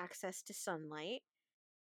any access to sunlight.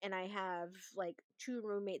 And I have like two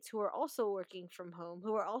roommates who are also working from home,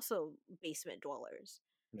 who are also basement dwellers.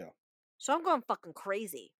 Yeah. So I'm going fucking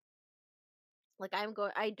crazy. Like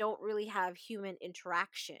I don't really have human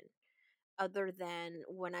interaction other than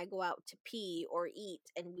when I go out to pee or eat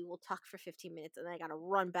and we will talk for 15 minutes and then I gotta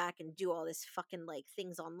run back and do all this fucking like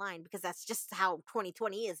things online because that's just how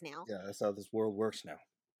 2020 is now. Yeah, that's how this world works now.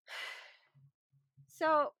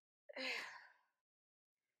 So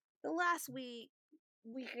the last week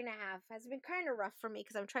and a half has been kind of rough for me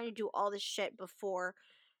because I'm trying to do all this shit before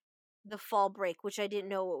the fall break, which I didn't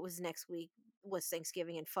know it was next week was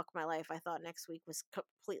Thanksgiving, and fuck my life, I thought next week was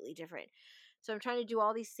completely different. So I'm trying to do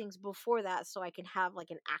all these things before that so I can have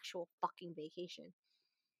like an actual fucking vacation.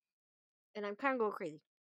 And I'm kind of going crazy.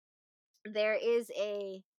 There is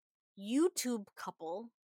a YouTube couple,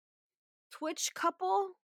 Twitch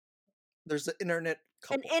couple, There's the internet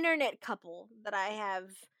an couple. internet couple that I have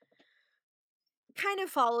kind of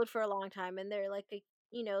followed for a long time, and they're like a,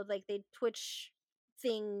 like they Twitch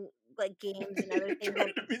thing like games and other You're things,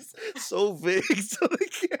 trying to be so vague, so they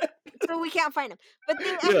can't. so we can't find them. But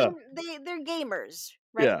I Yeah. mean, they're gamers,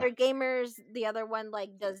 right? Yeah. They're gamers. The other one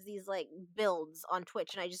like does these like builds on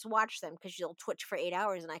Twitch, and I just watch them because you'll Twitch for 8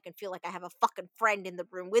 hours, and I can feel like I have a fucking friend in the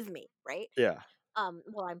room with me, right? Yeah.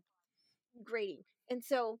 While I'm grading, and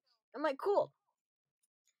so I'm like, cool.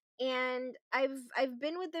 And I've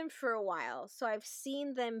been with them for a while, so I've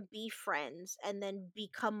seen them be friends and then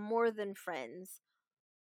become more than friends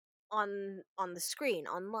on the screen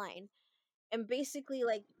online. And basically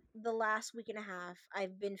like the last week and a half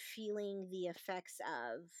I've been feeling the effects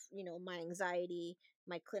of my anxiety,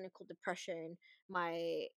 my clinical depression,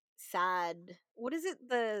 my sad, what is it,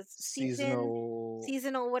 the Seasonal.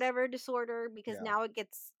 seasonal whatever disorder, because Yeah. now it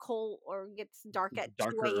gets cold or gets dark at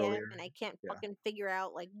 2 Darker a.m earlier. and I can't Yeah. fucking figure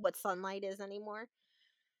out like what sunlight is anymore.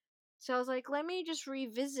 So I was like, let me just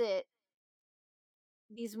revisit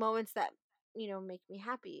these moments that make me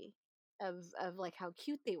happy, of like how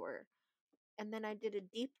cute they were. And then I did a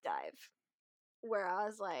deep dive where I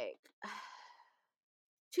was like,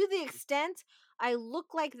 to the extent I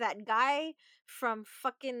look like that guy from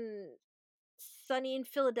fucking Sunny in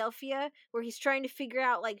Philadelphia, where he's trying to figure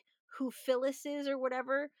out like who Phyllis is or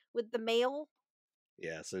whatever with the mail.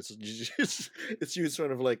 Yeah. So it's just, it's you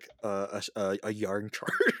sort of like a yarn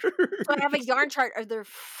chart. So I have a yarn chart of their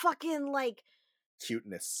fucking like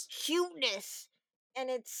Cuteness. cuteness, and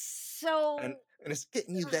it's And so and it's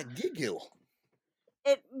getting you that giggle.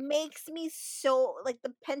 it makes me so like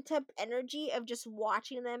the pent up energy of just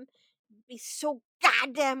watching them be so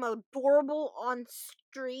goddamn adorable on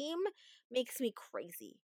stream makes me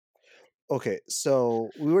crazy. Okay, so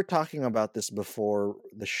we were talking about this before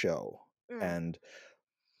the show, Mm. and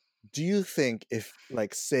do you think if,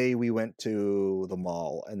 like, say we went to the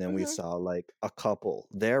mall and then we Hmm. saw like a couple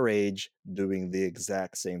their age doing the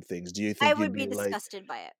exact same things, do you I think you'd would be be like, disgusted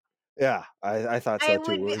by it. yeah, I thought so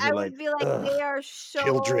too. We would be I like, would be like, ugh,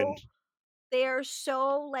 children. they are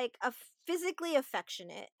so like physically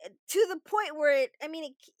affectionate, to the point where I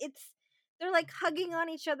mean it's they're like hugging on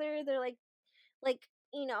each other. They're like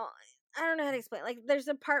you know I don't know how to explain. Like there's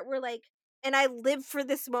a part where like, and I live for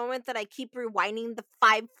this moment that I keep rewinding the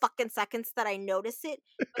 5 fucking seconds that I notice it.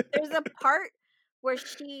 But there's a part where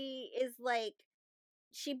she like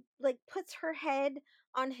puts her head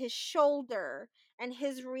on his shoulder and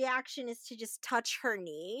his reaction is to just touch her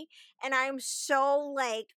knee, and I'm so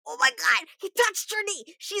like, oh my god, he touched her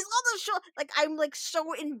knee, she's on the shoulder. Like, I'm like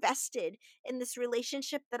so invested in this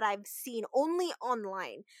relationship that I've seen only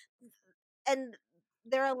online, and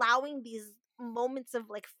they're allowing these moments of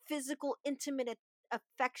like physical intimate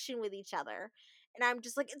affection with each other, and I'm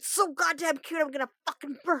just like, it's so goddamn cute, I'm gonna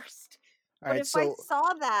fucking burst. All But right, if I so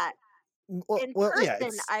saw that in yeah,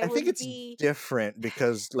 person, I I think would it's be different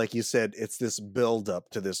because, like you said, it's this build up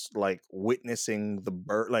to this, like witnessing the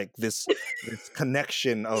birth, like this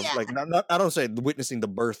connection of yeah, like not I don't say witnessing the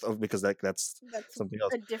birth of, because like that's that's something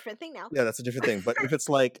else. a different thing now. Yeah, that's a different thing. But if it's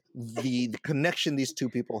like the connection these two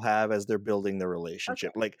people have as they're building their Okay,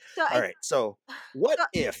 relationship, like, so all I right, so what so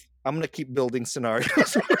if I'm gonna keep building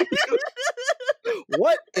scenarios for you.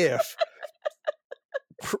 What if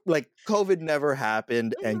like COVID never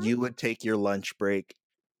happened and Mhm. you would take your lunch break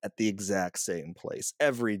at the exact same place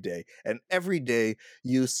every day, and every day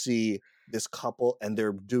you see this couple and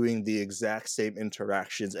they're doing the exact same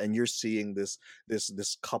interactions, and you're seeing this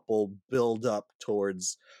couple build up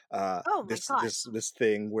towards Oh my god. this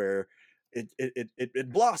thing where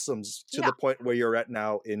it blossoms to Yeah. the point where you're at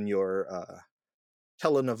now in your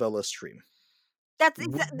telenovela stream.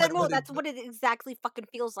 No, What it, that's what it exactly fucking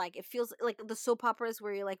feels like. It feels like the soap operas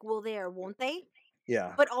where you're like, will they or won't they?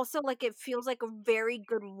 yeah, But also like it feels like a very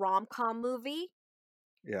good rom-com movie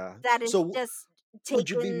yeah, that is so just would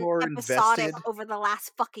you be taken more episodic invested? over the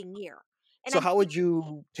last fucking year. And So I how think would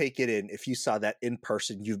you take it in if you saw that in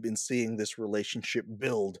person? You've been seeing this relationship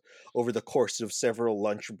build over the course of several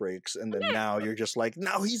lunch breaks, and then okay, now you're just like,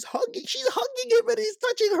 now she's hugging him, and he's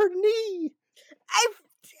touching her knee. I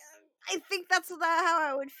I think that's how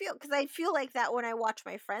I would feel, because I feel like that when I watch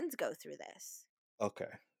my friends go through this,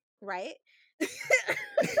 Okay. right?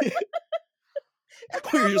 It's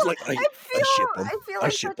You're just almost, like, I ship him. I feel I like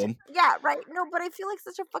ship such a, him. yeah, right. No, but I feel like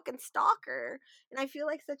such a fucking stalker, and I feel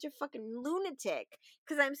like such a fucking lunatic,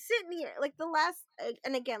 because I'm sitting here like the last,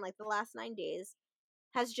 and again, like the last 9 days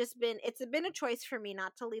has just been, it's been a choice for me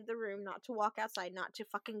not to leave the room, not to walk outside, not to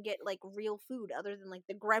fucking get like real food other than like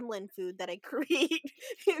the gremlin food that I create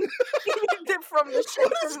from the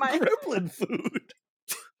What shelf is in my gremlin food?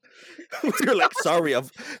 You're like, sorry,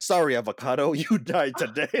 avocado, you died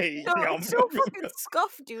today. no, it's so fucking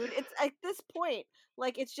scuffed, dude. It's at this point,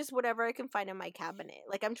 like it's just whatever I can find in my cabinet.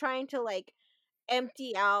 Like I'm trying to like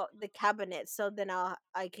empty out the cabinet so then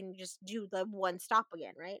I can just do the one stop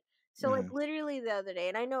again, right? So like Mhm. literally the other day,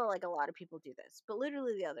 and I know like a lot of people do this, but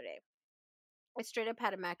literally the other day, I straight up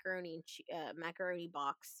had a macaroni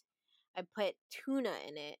box. I put tuna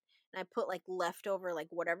in it, and I put like leftover like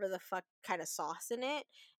whatever the fuck kind of sauce in it,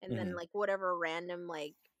 and then Mhm. like whatever random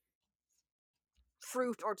like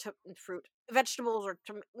fruit vegetables or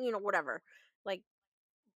whatever, like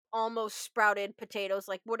almost sprouted potatoes,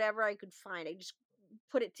 like whatever I could find. I just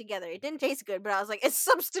put it together. It didn't taste good, but I was like, it's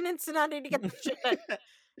substance, and I need to get this shit done.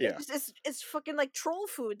 Yeah, It's fucking like troll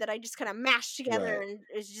food that I just kind of mashed together, right, and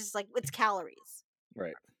it's just like it's calories,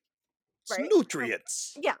 right. It's right? So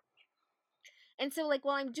nutrients. yeah, and so like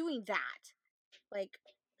while I'm doing that, like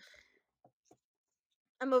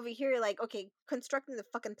I'm over here like, okay, constructing the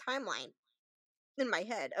fucking timeline in my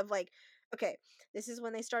head of like, okay, this is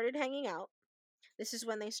when they started hanging out. This is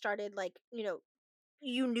when they started like,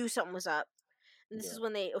 you knew something was up. And this is Yeah.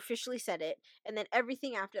 when they officially said it, and then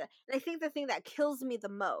everything after that. And I think the thing that kills me the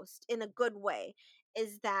most in a good way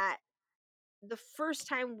is that the first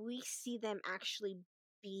time we see them actually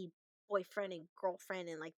be boyfriend and girlfriend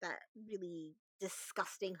and like that really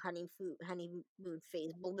disgusting honeymoon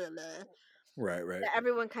phase, blah, blah, blah, Right, right. that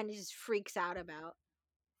everyone kind of just freaks out about.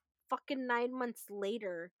 Fucking 9 months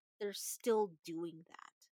later, they're still doing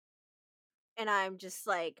that. And I'm just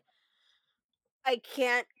like, I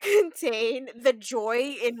can't contain the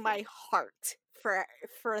joy in my heart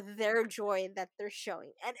for their joy that they're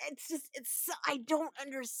showing. And I don't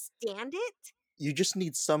understand it. You just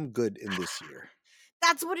need some good in this year.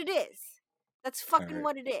 That's what it is. That's All fucking right.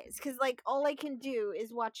 what it is. Cause like all I can do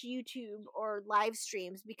is watch YouTube or live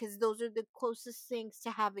streams because those are the closest things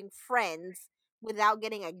to having friends without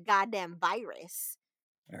getting a goddamn virus.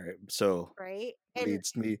 All right. So Right? And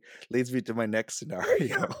leads me leads me to my next oh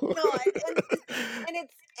scenario. god,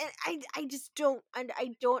 I just don't, and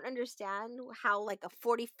I don't understand how like a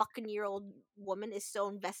 40 fucking year old woman is so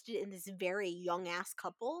invested in this very young ass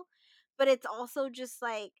couple. But it's also just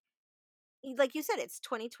like you said, it's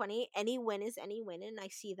 2020, any win is any win, and I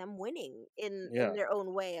see them winning in Yeah. their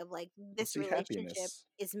own way of like I this see relationship happiness.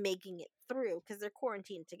 is making it through because they're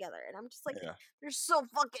quarantined together, and I'm just like, Yeah. they're so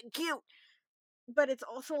fucking cute. But it's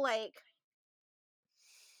also like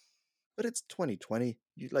but it's 2020.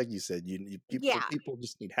 You like you said, you Yeah. people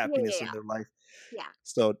just need Yeah, yeah, happiness in yeah. their life. Yeah.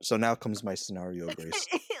 So now comes my scenario, Grace.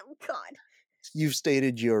 Oh God. You've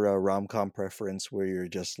stated your rom-com preference where you're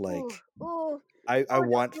just Ooh, like, ooh. I Oh,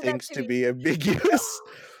 want don't do that things to to me. be ambiguous.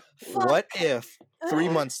 Fuck. What if Ugh.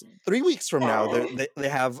 3 weeks from now, they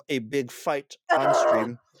have a big fight on Ugh.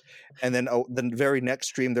 stream, and then the very next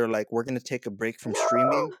stream they're like, we're gonna take a break from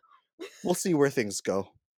streaming. No. We'll see where things go,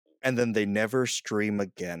 and then they never stream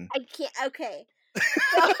again. I can't. Okay.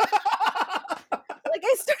 So, like,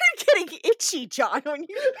 I started getting itchy, John, when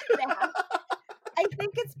you said that. I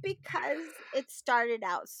think it's because it started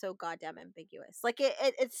out so goddamn ambiguous. Like,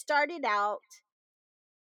 it started out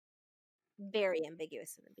very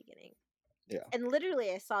ambiguous in the beginning. Yeah, And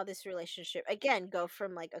literally, I saw this relationship again go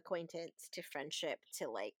from like acquaintance to friendship to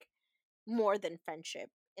like more than friendship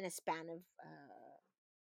in a span of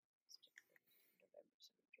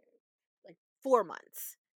like 4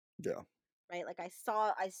 months, yeah, right? Like I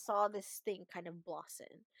saw this thing kind of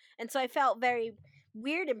blossom, and so I felt very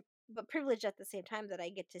weird and but privileged at the same time that I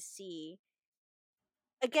get to see.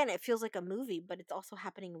 Again, it feels like a movie, but it's also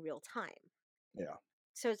happening in real time. yeah.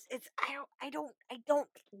 So it's I don't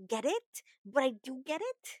get it, but I do get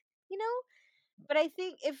it, you know. But I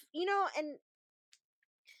think if you know, and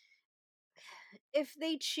if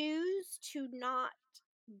they choose to not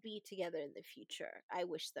be together in the future, I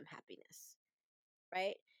wish them happiness,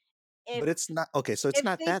 right? If But it's not okay. So it's if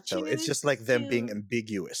not they that though. It's choose just like them being to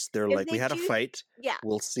ambiguous. They're if like, we they had a choose fight. yeah,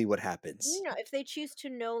 We'll see what happens. if they choose to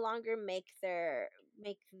no longer make their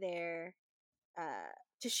uh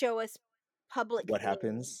to show us public What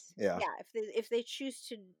happens? things. Yeah, Yeah, if they choose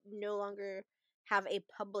to no longer have a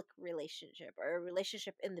public relationship or a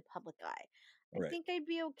relationship in the public eye, I right. think I'd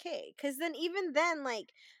be okay. Cause then even then, like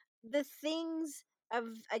the things of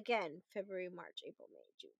again, February, March, April, May,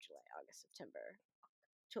 June, July, August, September,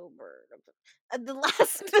 October, the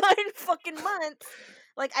last 9 fucking months,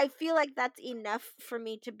 like I feel like that's enough for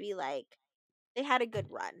me to be like, they had a good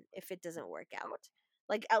run if it doesn't work out.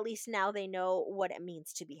 Like at least now they know what it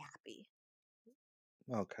means to be happy,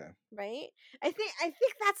 Okay. right? I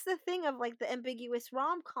think that's the thing of like the ambiguous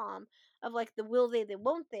rom-com of like the will they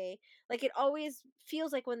won't they. Like it always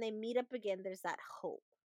feels like when they meet up again there's that hope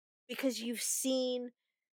because you've seen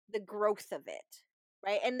the growth of it.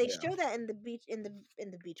 Right? And they Yeah. show that in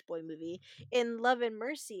the Beach Boy movie in Love and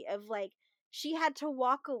Mercy of like she had to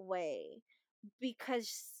walk away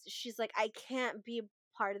because she's like I can't be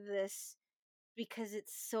a part of this because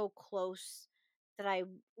it's so close that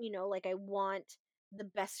like I want the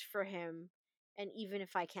best for him, and even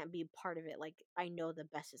if I can't be a part of it, like I know the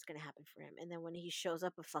best is going to happen for him. And then when he shows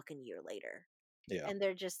up a fucking year later Yeah. and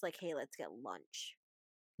they're just like, "Hey, let's get lunch."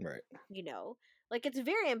 Right. You know? Like it's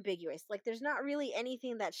very ambiguous. Like there's not really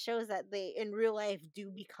anything that shows that they in real life do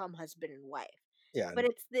become husband and wife. Yeah. But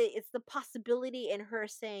it's the possibility in her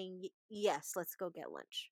saying, "Yes, let's go get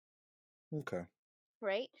lunch." Okay.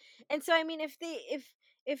 Right? And so I mean if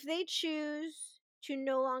they choose to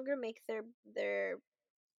no longer make their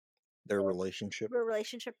Their relationship.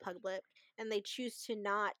 relationship public, and they choose to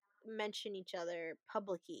not mention each other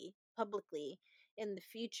publicly in the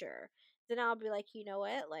future, then I'll be like, you know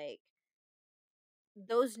what, like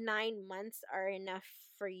those 9 months are enough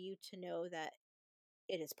for you to know that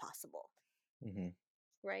it is possible, Mm-hmm.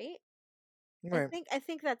 right? i Right. think i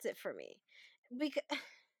think that's it for me because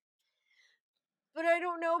but I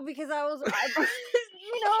don't know because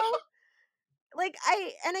you know, like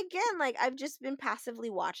and again, like I've just been passively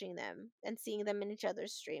watching them and seeing them in each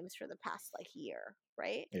other's streams for the past like year,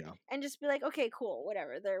 right? Yeah. And just be like, okay, cool,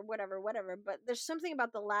 whatever, they're whatever. But there's something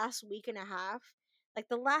about the last week and a half, like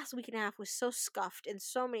the last week and a half was so scuffed in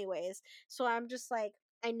so many ways. So I'm just like,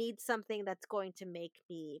 I need something that's going to make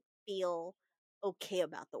me feel okay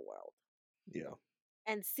about the world. Yeah.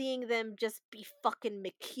 And seeing them just be fucking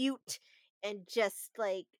McCute and just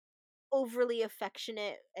like overly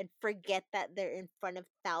affectionate and forget that they're in front of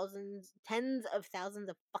thousands, tens of thousands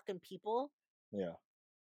of fucking people. Yeah.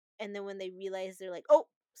 And then when they realize they're like, oh,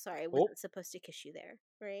 sorry, I Oh. wasn't supposed to kiss you there.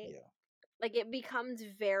 Right? Yeah. Like it becomes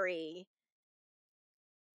very,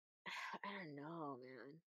 I don't know,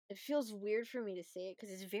 man. It feels weird for me to say it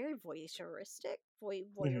because it's very Mm-hmm.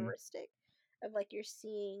 voyeuristic of like you're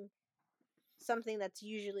seeing something that's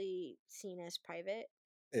usually seen as private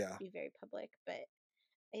Yeah. be very public, but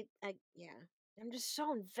yeah, I'm just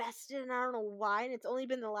so invested, and I don't know why. And it's only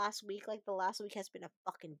been the last week. Like the last week has been a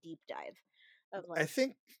fucking deep dive of I like,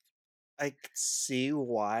 think I could see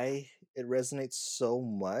why it resonates so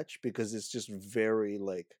much because it's just very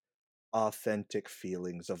like authentic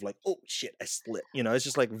feelings of like, oh shit, I slipped. It's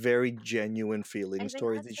just like very genuine I feelings think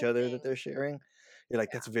towards that's each the other that thing. they're sharing. You're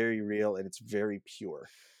like, that's very real and it's very pure.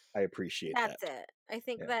 I appreciate that. That's it. I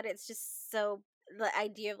think Yeah. that it's just so the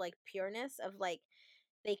idea of like pureness of like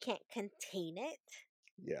they can't contain it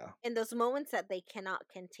Yeah. in those moments that they cannot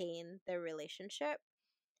contain their relationship,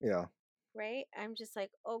 Yeah. right? I'm just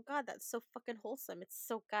like, oh god, that's so fucking wholesome. It's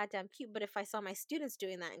so goddamn cute. But if I saw my students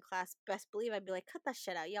doing that in class, best believe I'd be like, cut that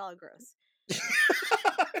shit out. Y'all are gross.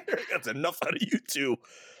 That's enough out of you two.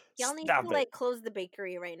 Y'all need to Stop it. like close the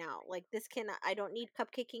bakery right now. Like this cannot. I don't need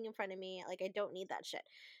cupcaking in front of me. Like I don't need that shit.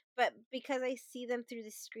 But because I see them through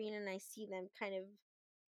the screen and I see them kind of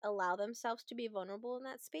allow themselves to be vulnerable in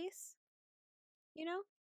that space, you know,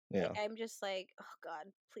 like Yeah. I'm just like, oh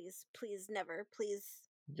god, please, please, never, please,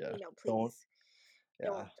 Yeah. Don't. please Yeah.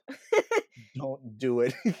 don't. Don't do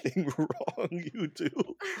anything wrong, you two.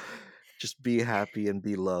 Just be happy and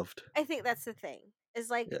be loved. I think that's the thing. Is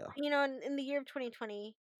like, Yeah. in the year of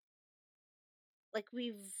 2020, like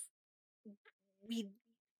we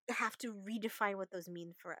have to redefine what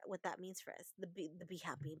that means for us. The be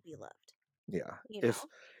happy and be loved. Yeah. You If know?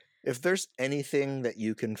 if there's anything that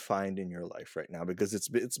you can find in your life right now, because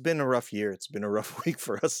it's been a rough year, it's been a rough week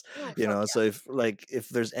for us, Oh you fuck know. yeah. So if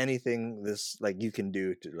there's anything this like you can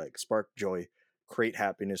do to like spark joy, create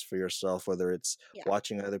happiness for yourself, whether it's Yeah.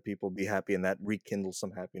 watching other people be happy and that rekindle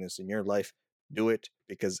some happiness in your life, do it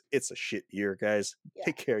because it's a shit year, guys. Yeah.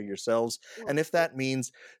 Take care of yourselves. Well, And if that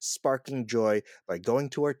means sparking joy by going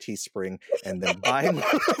to our Teespring and then buying one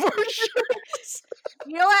of our shirts.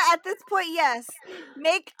 you know what? At this point, yes.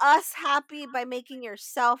 Make us happy by making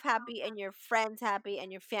yourself happy and your friends happy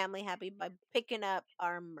and your family happy by picking up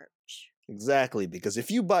our merch. Exactly, because if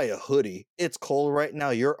you buy a hoodie, it's cold right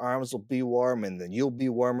now, your arms will be warm and then you'll be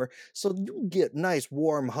warmer. So you get nice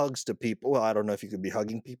warm hugs to people. Well, I don't know if you could be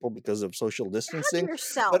hugging people because of social Hug distancing, but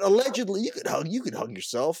yourself. allegedly you could hug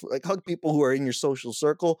yourself, like hug people who are in your social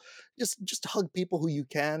circle. Just hug people who you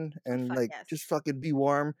can Oh, and fuck like yes. just fucking be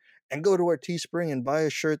warm and go to our Teespring and buy a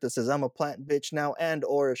shirt that says I'm a plant bitch now and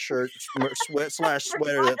or a shirt slash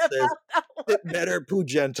sweater Forgot that says about that one. sit better, poo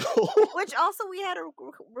gentle. Which also we had a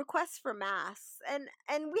request for masks, and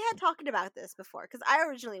we had talked about this before because I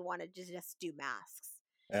originally wanted to just do masks,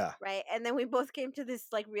 Yeah, right? And then we both came to this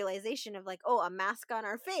like realization of like, oh, a mask on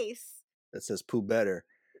our face, that says poo better.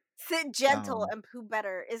 sit gentle Um, and poo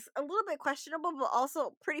better is a little bit questionable, but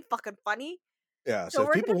also pretty fucking funny. Yeah, So so if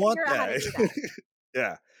we're people gonna want figure out how to that, do that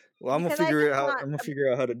yeah. Well, because I just want, I'm gonna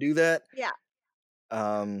figure out how to do that. yeah.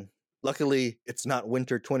 Um, luckily, it's not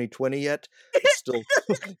winter 2020 yet. It's still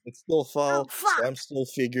it's still Oh fall, so fuck! I'm still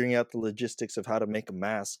figuring out the logistics of how to make a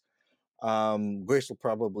mask. Grace will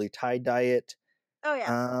probably tie dye it. Oh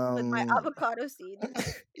yeah, with my Um, avocado seed, my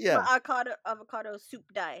yeah, avocado soup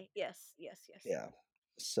dye. Yes, yes, yes. yeah.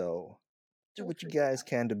 So do We'll what you figure it guys out.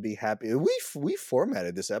 can to be happy. We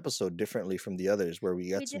formatted this episode differently from the others, where we We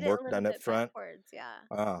got did some it a work little done up bit front. backwards,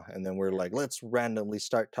 yeah. And then we're Yeah. like, let's randomly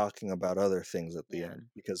start talking about other things at the Yeah. end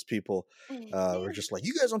because people were just like,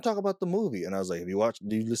 you guys don't talk about the movie. And I was like, have you watched,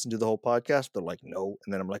 do you listen to the whole podcast? They're like, no.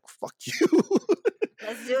 And then I'm like, fuck you.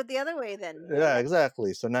 Let's do it the other way then. Yeah, Damn it.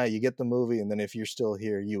 exactly. So now you get the movie. And then if you're still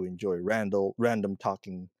here, you enjoy random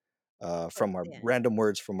talking Towards from our the end. random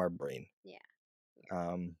words from our brain. Yeah.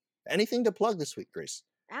 Yeah. Um, anything to plug this week, Grace?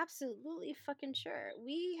 Absolutely fucking sure.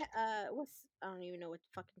 We what's I don't even know what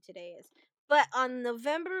fucking today is. But on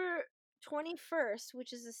November 21st,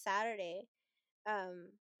 which is a Saturday, um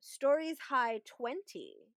Stories High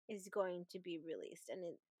 20 is going to be released, and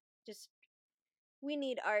it just we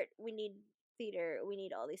need art, we need theater, we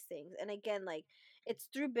need all these things. And again, like it's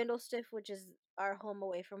through Bindlestiff, which is our home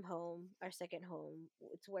away from home, our second home.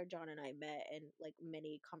 It's where John and I met, and like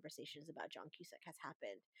many conversations about John Cusack has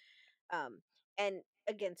happened. And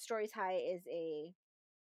again, Stories High is a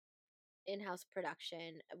in-house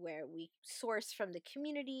production where we source from the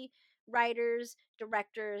community, writers,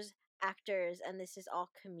 directors, actors, and this is all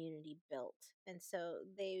community built. And so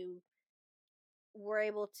they were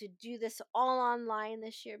able to do this all online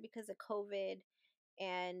this year because of COVID,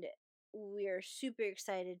 and we're super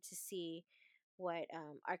excited to see what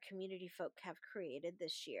our community folk have created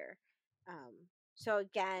this year. Um, so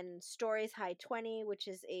again, Stories High 20, which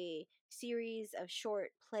is a series of short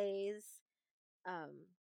plays, um,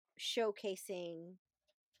 showcasing,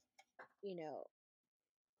 you know,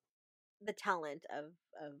 the talent of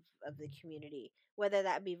of the community, whether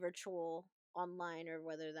that be virtual, online, or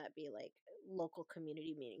whether that be like local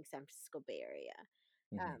community, meaning San Francisco Bay Area.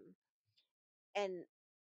 Mhm. Um, and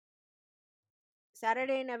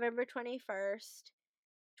Saturday, November 21st,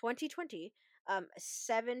 2020,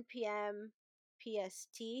 7 p.m.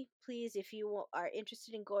 PST. Please, if you are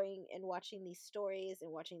interested in going and watching these stories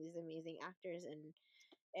and watching these amazing actors and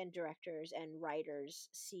and directors and writers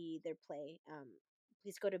see their play,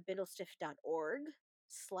 please go to bindlestiff.org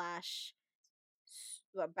slash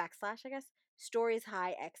backslash, I guess, stories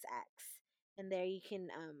high XX, and there you can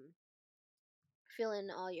fill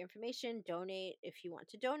in all your information, donate if you want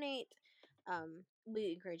to donate.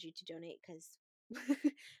 We encourage you to donate because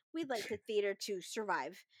we'd like the theater to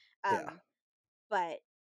survive. Yeah. But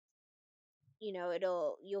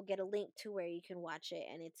you'll get a link to where you can watch it,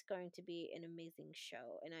 and it's going to be an amazing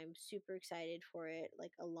show, and I'm super excited for it.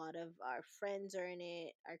 Like, a lot of our friends are in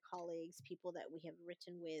it, our colleagues, people that we have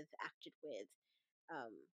written with, acted with,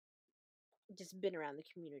 um, just been around the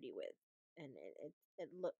community with, and it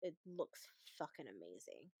looks fucking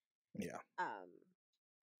amazing. Yeah.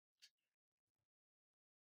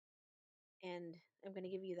 And I'm going to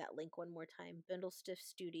give you that link one more time,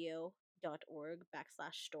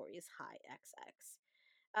 bindlestiffstudio.org/stories high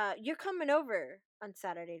XX. You're coming over on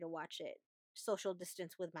Saturday to watch it, social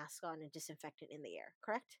distance with mask on and disinfectant in the air,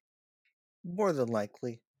 correct? More than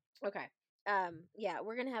likely. Okay. Yeah,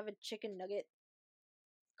 we're going to have a chicken nugget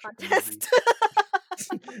Chicken contest.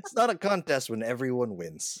 It's not a contest when everyone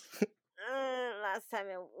wins. Last time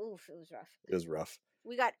it was rough. It was rough.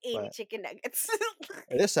 We got 80 chicken nuggets.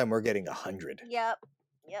 This time we're getting 100. Yep.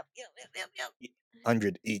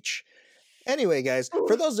 100 each. Anyway, guys,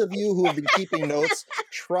 for those of you who have been keeping notes,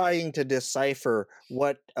 trying to decipher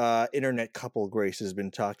what internet couple Grace has been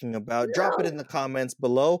talking about, drop it in the comments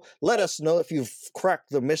below. Let us know if you've cracked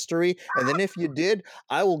the mystery. And then if you did,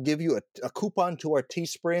 I will give you a coupon to our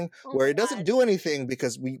Teespring, where it doesn't do anything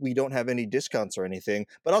because we don't have any discounts or anything,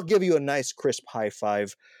 but I'll give you a nice crisp high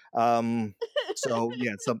five. So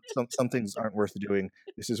yeah, some things aren't worth doing.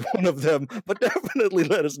 This is one of them, but definitely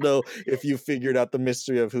let us know if you figured out the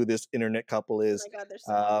mystery of who this internet couple is. Oh my God, they're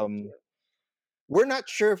so cute. We're not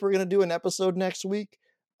sure if we're gonna do an episode next week.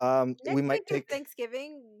 We might take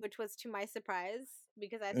Thanksgiving, which was to my surprise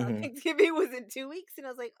because I thought Thanksgiving was in 2 weeks, and I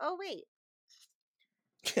was like, oh wait,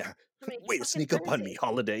 yeah, way to sneak up on me,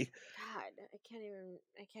 holiday. God, I can't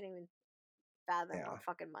even fathom what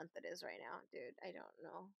fucking month it is right now, dude. I don't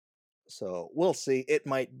know. So we'll see.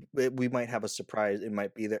 We might have a surprise. It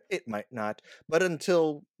might be there. It might not. But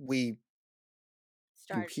until we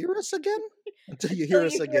you hear us again, until you hear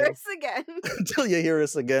us again, until you hear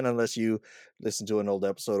us again, unless you listen to an old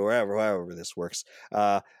episode or however this works.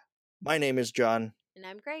 My name is John, and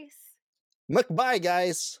I'm Grace. McBye,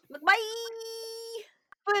 guys. McBye.